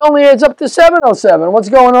this only adds up to 707. What's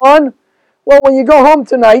going on? Well, when you go home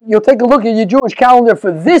tonight, you'll take a look at your Jewish calendar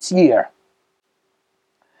for this year.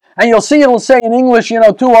 And you'll see it'll say in English,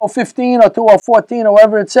 2015 or 2014 or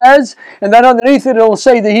whatever it says. And then underneath it, it'll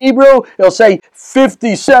say the Hebrew. It'll say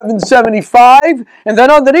 5775. And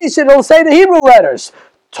then underneath it, it'll say the Hebrew letters.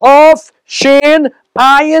 Tov, Shin,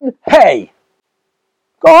 Ayin, Hey.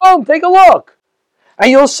 Go home, take a look.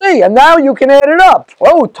 And you'll see. And now you can add it up.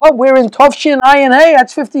 Oh, we're in Tov, Shin, Ayin, Hey.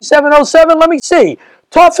 That's 5707. Let me see.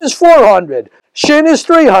 Tov is 400. Shin is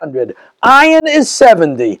 300. Ayin is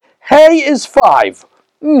 70. Hey is 5.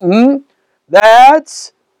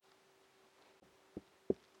 That's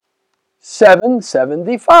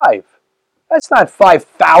 775. That's not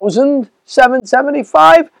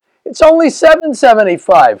 5,775. It's only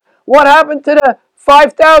 775. What happened to the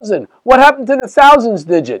 5,000? What happened to the thousands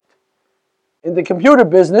digit? In the computer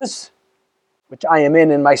business, which I am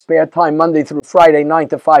in my spare time, Monday through Friday, 9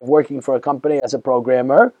 to 5, working for a company as a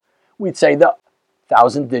programmer, we'd say the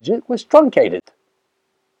 1,000 digit was truncated.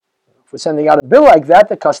 If we're sending out a bill like that,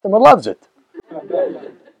 the customer loves it.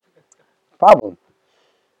 Problem.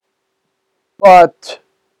 But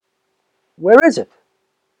where is it?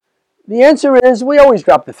 The answer is we always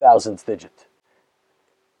drop the thousandth digit.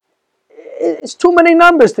 It's too many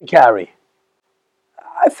numbers to carry.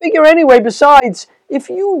 I figure anyway, besides, if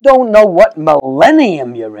you don't know what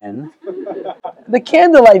millennium you're in, the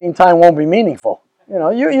candlelighting time won't be meaningful. You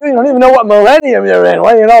don't even know what millennium you're in.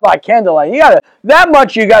 What do you know about candlelight? That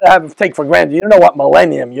much you gotta take for granted. You don't know what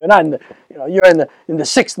millennium. You're not in the, you're in the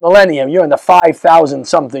 6th millennium. You're in the 5,000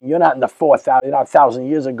 something. You're not in the 4,000. You're not 1,000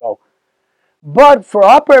 years ago. But for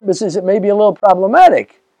our purposes, it may be a little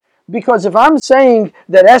problematic, because if I'm saying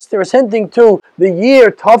that Esther is hinting to the year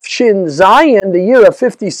Tavshin Zion, the year of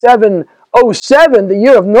 5707, the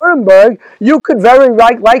year of Nuremberg, you could very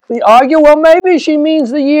likely argue, well, maybe she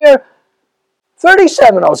means the year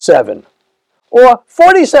 3707. or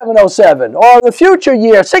 4707, or the future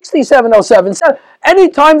year, 6707.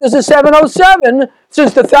 Anytime there's a 707,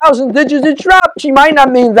 since the 1,000 digits is dropped, she might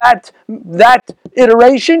not mean that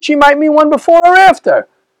iteration, she might mean one before or after.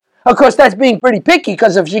 Of course, that's being pretty picky,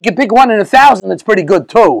 because if she can pick 1 in 1,000, it's pretty good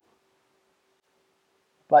too.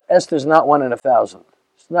 But Esther's not 1 in 1,000.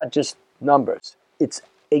 It's not just numbers. It's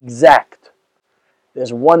exact.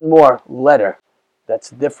 There's one more letter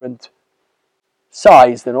that's different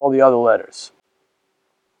size than all the other letters.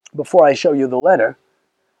 Before I show you the letter,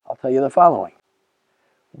 I'll tell you the following.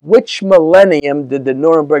 Which millennium did the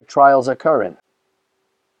Nuremberg trials occur in?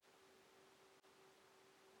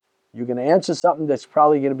 You're going to answer something that's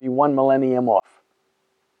probably going to be 1 millennium off.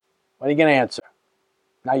 What are you going to answer?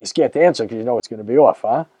 Now you're scared to answer because you know it's going to be off,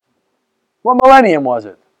 huh? What millennium was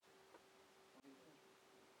it?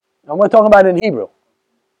 And we're talking about in Hebrew.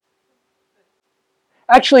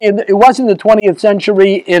 Actually, it was in the 20th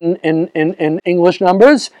century in English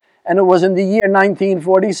numbers, and it was in the year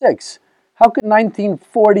 1946. How could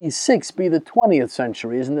 1946 be the 20th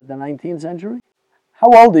century? Isn't it the 19th century?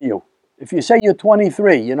 How old are you? If you say you're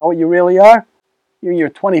 23, you know what you really are? You're in your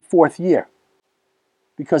 24th year.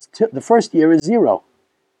 Because the first year is 0.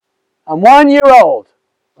 I'm 1 year old.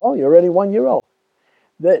 Oh, you're already 1 year old.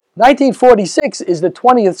 The 1946 is the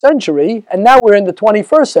 20th century, and now we're in the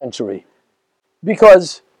 21st century.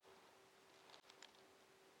 Because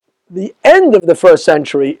the end of the first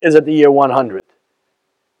century is at the year 100.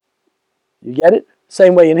 You get it?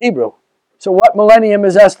 Same way in Hebrew. So what millennium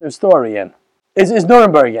is Esther's story in? Is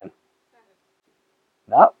Nuremberg in?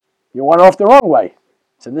 No, you went off the wrong way.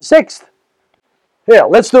 It's in the 6th. Here,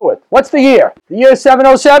 let's do it. What's the year? The year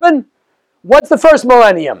 707? What's the first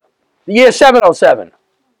millennium? The year 707.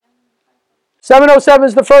 707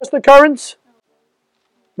 is the first occurrence?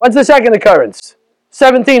 When's the second occurrence?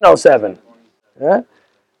 1707. Yeah?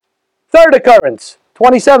 Third occurrence,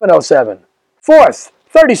 2707. Fourth,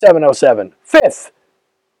 3707. Fifth,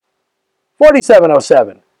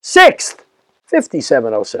 4707. Sixth,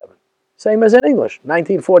 5707. Same as in English.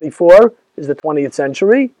 1944 is the 20th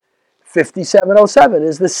century. 5707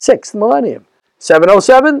 is the 6th millennium.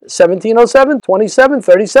 707, 1707, 27,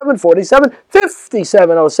 37, 47,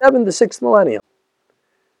 5707, the 6th millennium.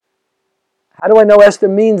 How do I know Esther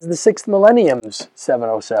means the 6th millennium's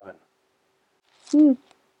 707?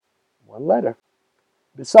 One letter.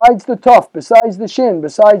 Besides the Tuf, besides the Shin,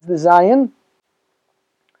 besides the Zion,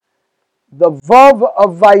 the Vav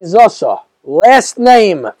of Vaizosa, last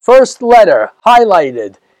name, first letter,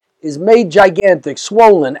 highlighted, is made gigantic,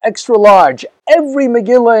 swollen, extra large, every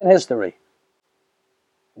Megillah in history.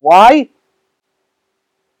 Why?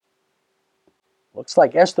 Looks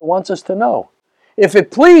like Esther wants us to know. If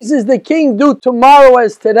it pleases the king, do tomorrow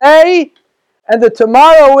as today, and the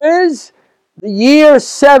tomorrow is the year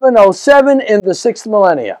 707 in the 6th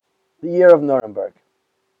millennia, the year of Nuremberg.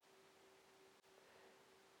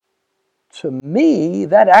 To me,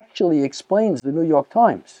 that actually explains the New York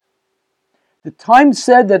Times. The Times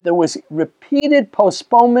said that there was repeated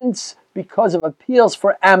postponements because of appeals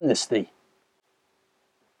for amnesty.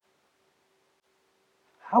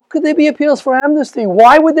 How could there be appeals for amnesty?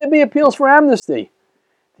 Why would there be appeals for amnesty?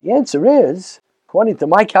 The answer is, according to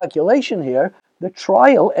my calculation here, the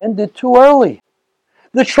trial ended too early.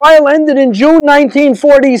 The trial ended in June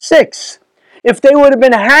 1946. If they would have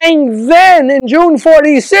been hanged then in June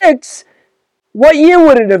 46, what year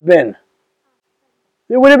would it have been?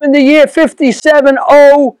 It would have been the year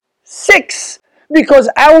 5706, because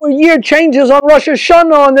our year changes on Rosh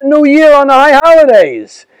Hashanah, on the New Year, on the high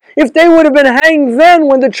holidays. If they would have been hanged then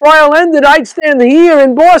when the trial ended, I'd stand here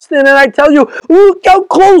in Boston and I'd tell you, look how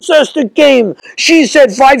close Esther came. She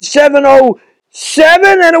said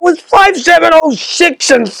 5707 and it was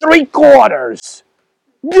 5706 and 3/4.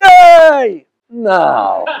 Yay!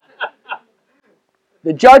 No.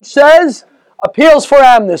 The judge says, appeals for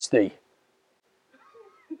amnesty.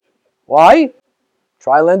 Why?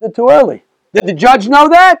 Trial ended too early. Did the judge know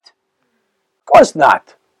that? Of course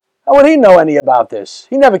not. How would he know any about this?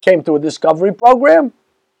 He never came to a discovery program.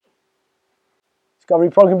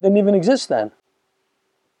 Discovery program didn't even exist then.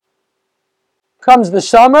 Comes the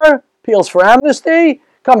summer, appeals for amnesty.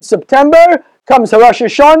 Comes September, comes Rosh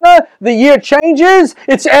Hashanah, the year changes.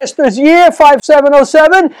 It's Esther's year,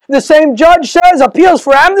 5707. The same judge says, appeals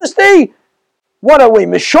for amnesty? What are we,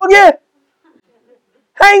 Meshuggah?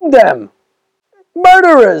 Hang them.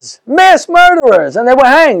 Murderers, mass murderers. And they were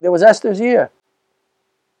hanged. It was Esther's year.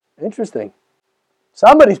 Interesting.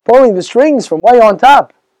 Somebody's pulling the strings from way on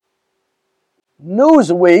top.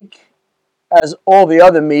 Newsweek, as all the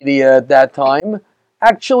other media at that time,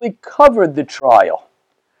 actually covered the trial.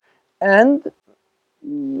 And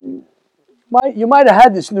You might have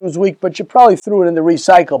had this Newsweek, but you probably threw it in the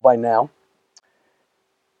recycle by now.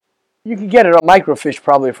 You could get it on microfiche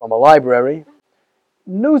probably from a library.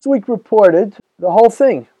 Newsweek reported the whole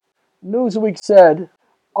thing. Newsweek said,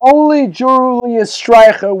 only Julius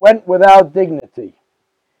Streicher went without dignity.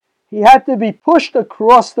 He had to be pushed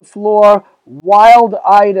across the floor,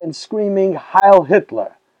 wild-eyed and screaming, Heil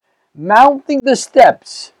Hitler. Mounting the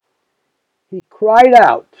steps, he cried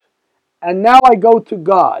out, and now I go to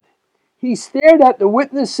God. He stared at the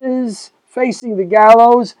witnesses facing the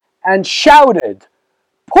gallows and shouted,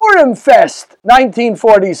 Purim Fest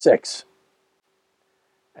 1946.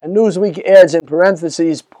 And Newsweek adds in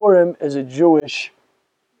parentheses, Purim is a Jewish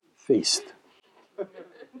feast.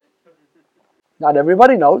 Not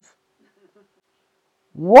everybody knows.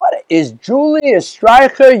 What is Julius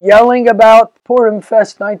Streicher yelling about Purim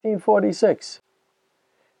Fest 1946?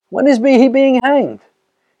 When is he being hanged?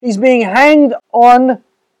 He's being hanged on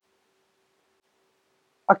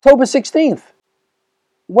October 16th.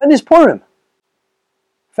 When is Purim?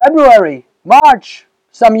 February, March.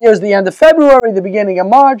 Some years the end of February, the beginning of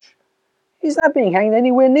March. He's not being hanged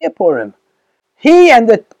anywhere near Purim. He and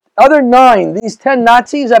the other 9, these 10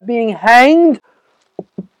 Nazis, are being hanged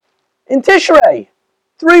in Tishrei,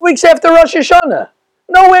 3 weeks after Rosh Hashanah.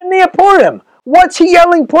 Nowhere near Purim. What's he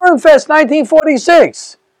yelling Purim Fest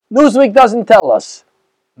 1946? Newsweek doesn't tell us.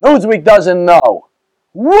 Newsweek doesn't know.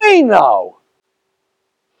 We know.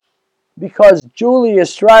 Because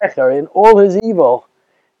Julius Streicher, in all his evil,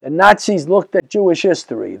 the Nazis looked at Jewish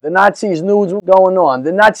history. The Nazis knew what was going on.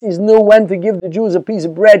 The Nazis knew when to give the Jews a piece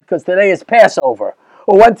of bread because today is Passover.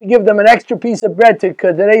 Or when to give them an extra piece of bread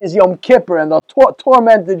because today is Yom Kippur. And they'll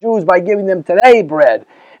torment the Jews by giving them today bread.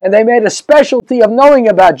 And they made a specialty of knowing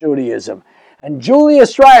about Judaism. And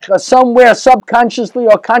Julius Streicher, somewhere subconsciously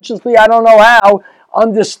or consciously, I don't know how,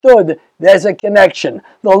 understood there's a connection.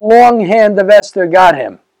 The long hand of Esther got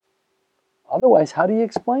him. Otherwise, how do you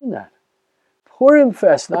explain that? Purim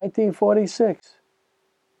Fest 1946.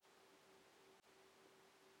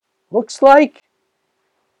 Looks like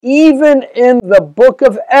even in the book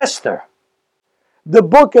of Esther, the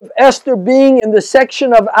book of Esther being in the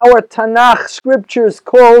section of our Tanakh scriptures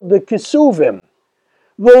called the Kesuvim,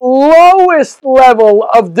 the lowest level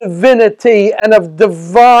of divinity and of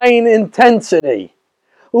divine intensity,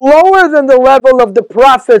 lower than the level of the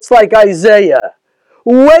prophets like Isaiah,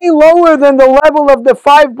 way lower than the level of the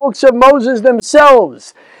 5 books of Moses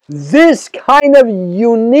themselves. This kind of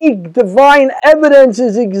unique divine evidence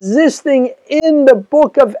is existing in the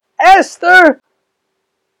book of Esther.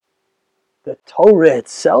 The Torah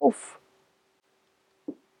itself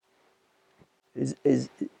is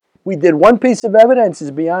we did one piece of evidence is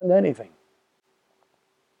beyond anything.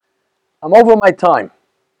 I'm over my time,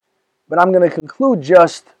 but I'm going to conclude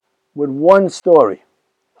just with one story,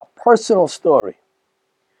 a personal story.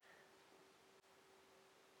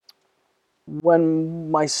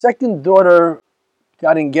 When my second daughter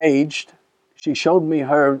got engaged, she showed me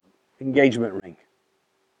her engagement ring.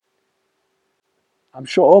 I'm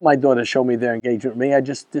sure all my daughters show me their engagement ring.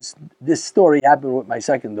 This story happened with my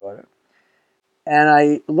second daughter. And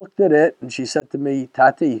I looked at it and she said to me,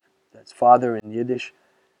 Tati, that's father in Yiddish,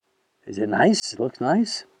 is it nice? It looks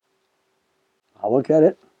nice. I'll look at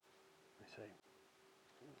it. I say,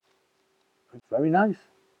 it's very nice.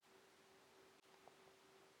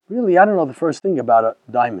 Really, I don't know the first thing about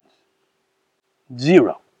diamonds.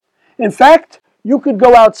 Zero. In fact, you could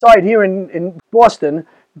go outside here in Boston,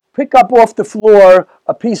 pick up off the floor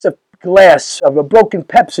a piece of glass of a broken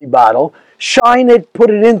Pepsi bottle, shine it, put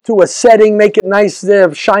it into a setting, make it nice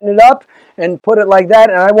there, shine it up, and put it like that,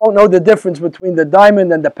 and I won't know the difference between the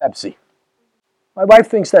diamond and the Pepsi. My wife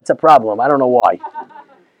thinks that's a problem. I don't know why.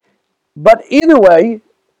 But either way,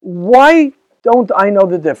 why don't I know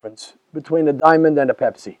the difference between a diamond and a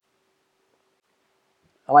Pepsi?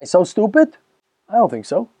 Am I so stupid? I don't think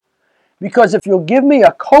so. Because if you'll give me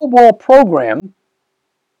a COBOL program,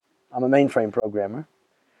 I'm a mainframe programmer,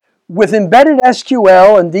 with embedded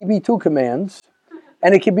SQL and DB2 commands,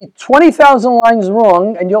 and it can be 20,000 lines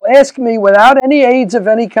wrong, and you'll ask me without any aids of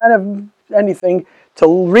any kind of anything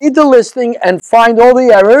to read the listing and find all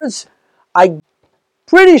the errors, I'm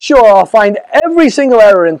pretty sure I'll find every single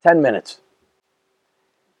error in 10 minutes.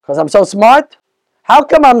 Because I'm so smart? How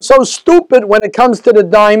come I'm so stupid when it comes to the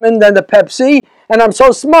diamond and the Pepsi, and I'm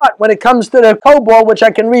so smart when it comes to the COBOL, which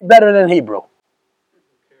I can read better than Hebrew?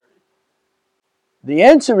 The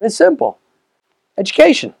answer is simple.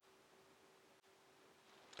 Education.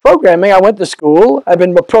 Programming, I went to school. I've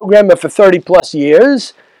been a programmer for 30 plus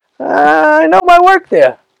years. I know my work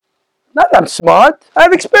there. Not that I'm smart. I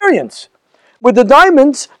have experience. with the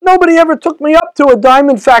diamonds, nobody ever took me up to a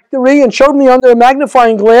diamond factory and showed me under a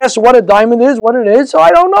magnifying glass what a diamond is, what it is, so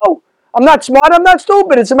I don't know. I'm not smart, I'm not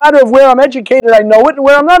stupid. It's a matter of where I'm educated, I know it, and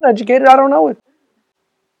where I'm not educated, I don't know it.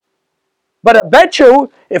 But I bet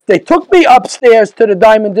you, if they took me upstairs to the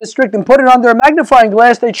diamond district and put it under a magnifying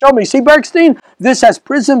glass, they'd show me, see Bergstein, this has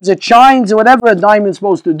prisms, it shines, whatever a diamond's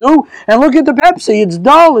supposed to do. And look at the Pepsi, it's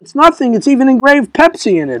dull, it's nothing, it's even engraved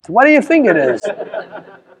Pepsi in it. What do you think it is?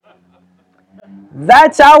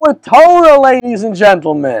 That's our Torah, ladies and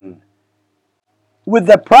gentlemen. With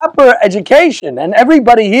the proper education, and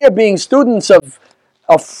everybody here being students of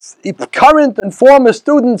current and former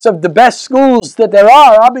students of the best schools that there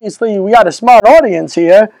are, obviously we got a smart audience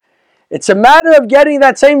here. It's a matter of getting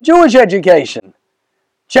that same Jewish education.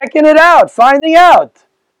 Checking it out, finding out.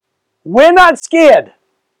 We're not scared.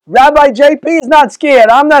 Rabbi JP is not scared.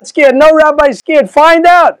 I'm not scared. No rabbi's scared. Find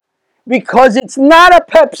out. Because it's not a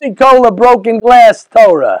Pepsi-Cola broken glass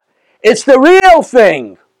Torah. It's the real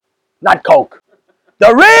thing. Not Coke.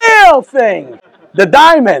 The real thing. The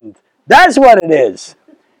diamond. That's what it is.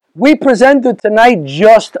 We presented tonight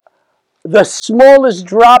just the smallest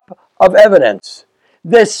drop of evidence.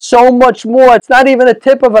 There's so much more. It's not even a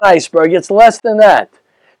tip of an iceberg. It's less than that.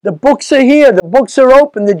 The books are here. The books are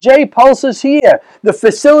open. The J Pulse is here. The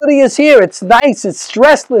facility is here. It's nice. It's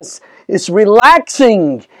stressless. It's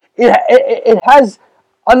relaxing. It has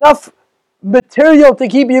enough material to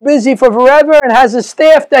keep you busy for forever and has a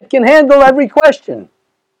staff that can handle every question.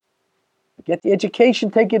 Get the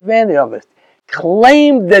education. Take advantage of it.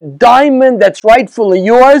 Claim the diamond that's rightfully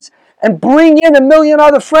yours and bring in 1 million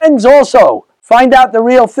other friends also. Find out the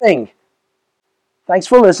real thing. Thanks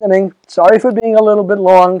for listening. Sorry for being a little bit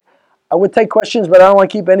long. I would take questions, but I don't want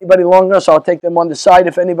to keep anybody longer, so I'll take them on the side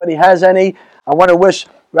if anybody has any. I want to wish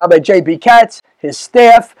Rabbi J.P. Katz, his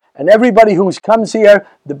staff, and everybody who comes here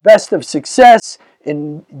the best of success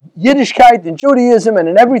in Yiddishkeit, in Judaism, and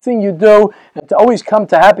in everything you do, and to always come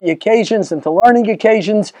to happy occasions and to learning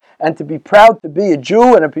occasions, and to be proud to be a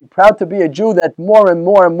Jew, and to be proud to be a Jew that more and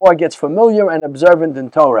more and more gets familiar and observant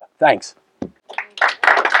in Torah. Thanks.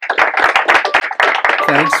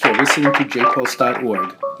 Thanks for listening to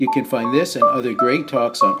jpulse.org. You can find this and other great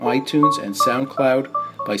talks on iTunes and SoundCloud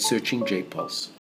by searching JPulse.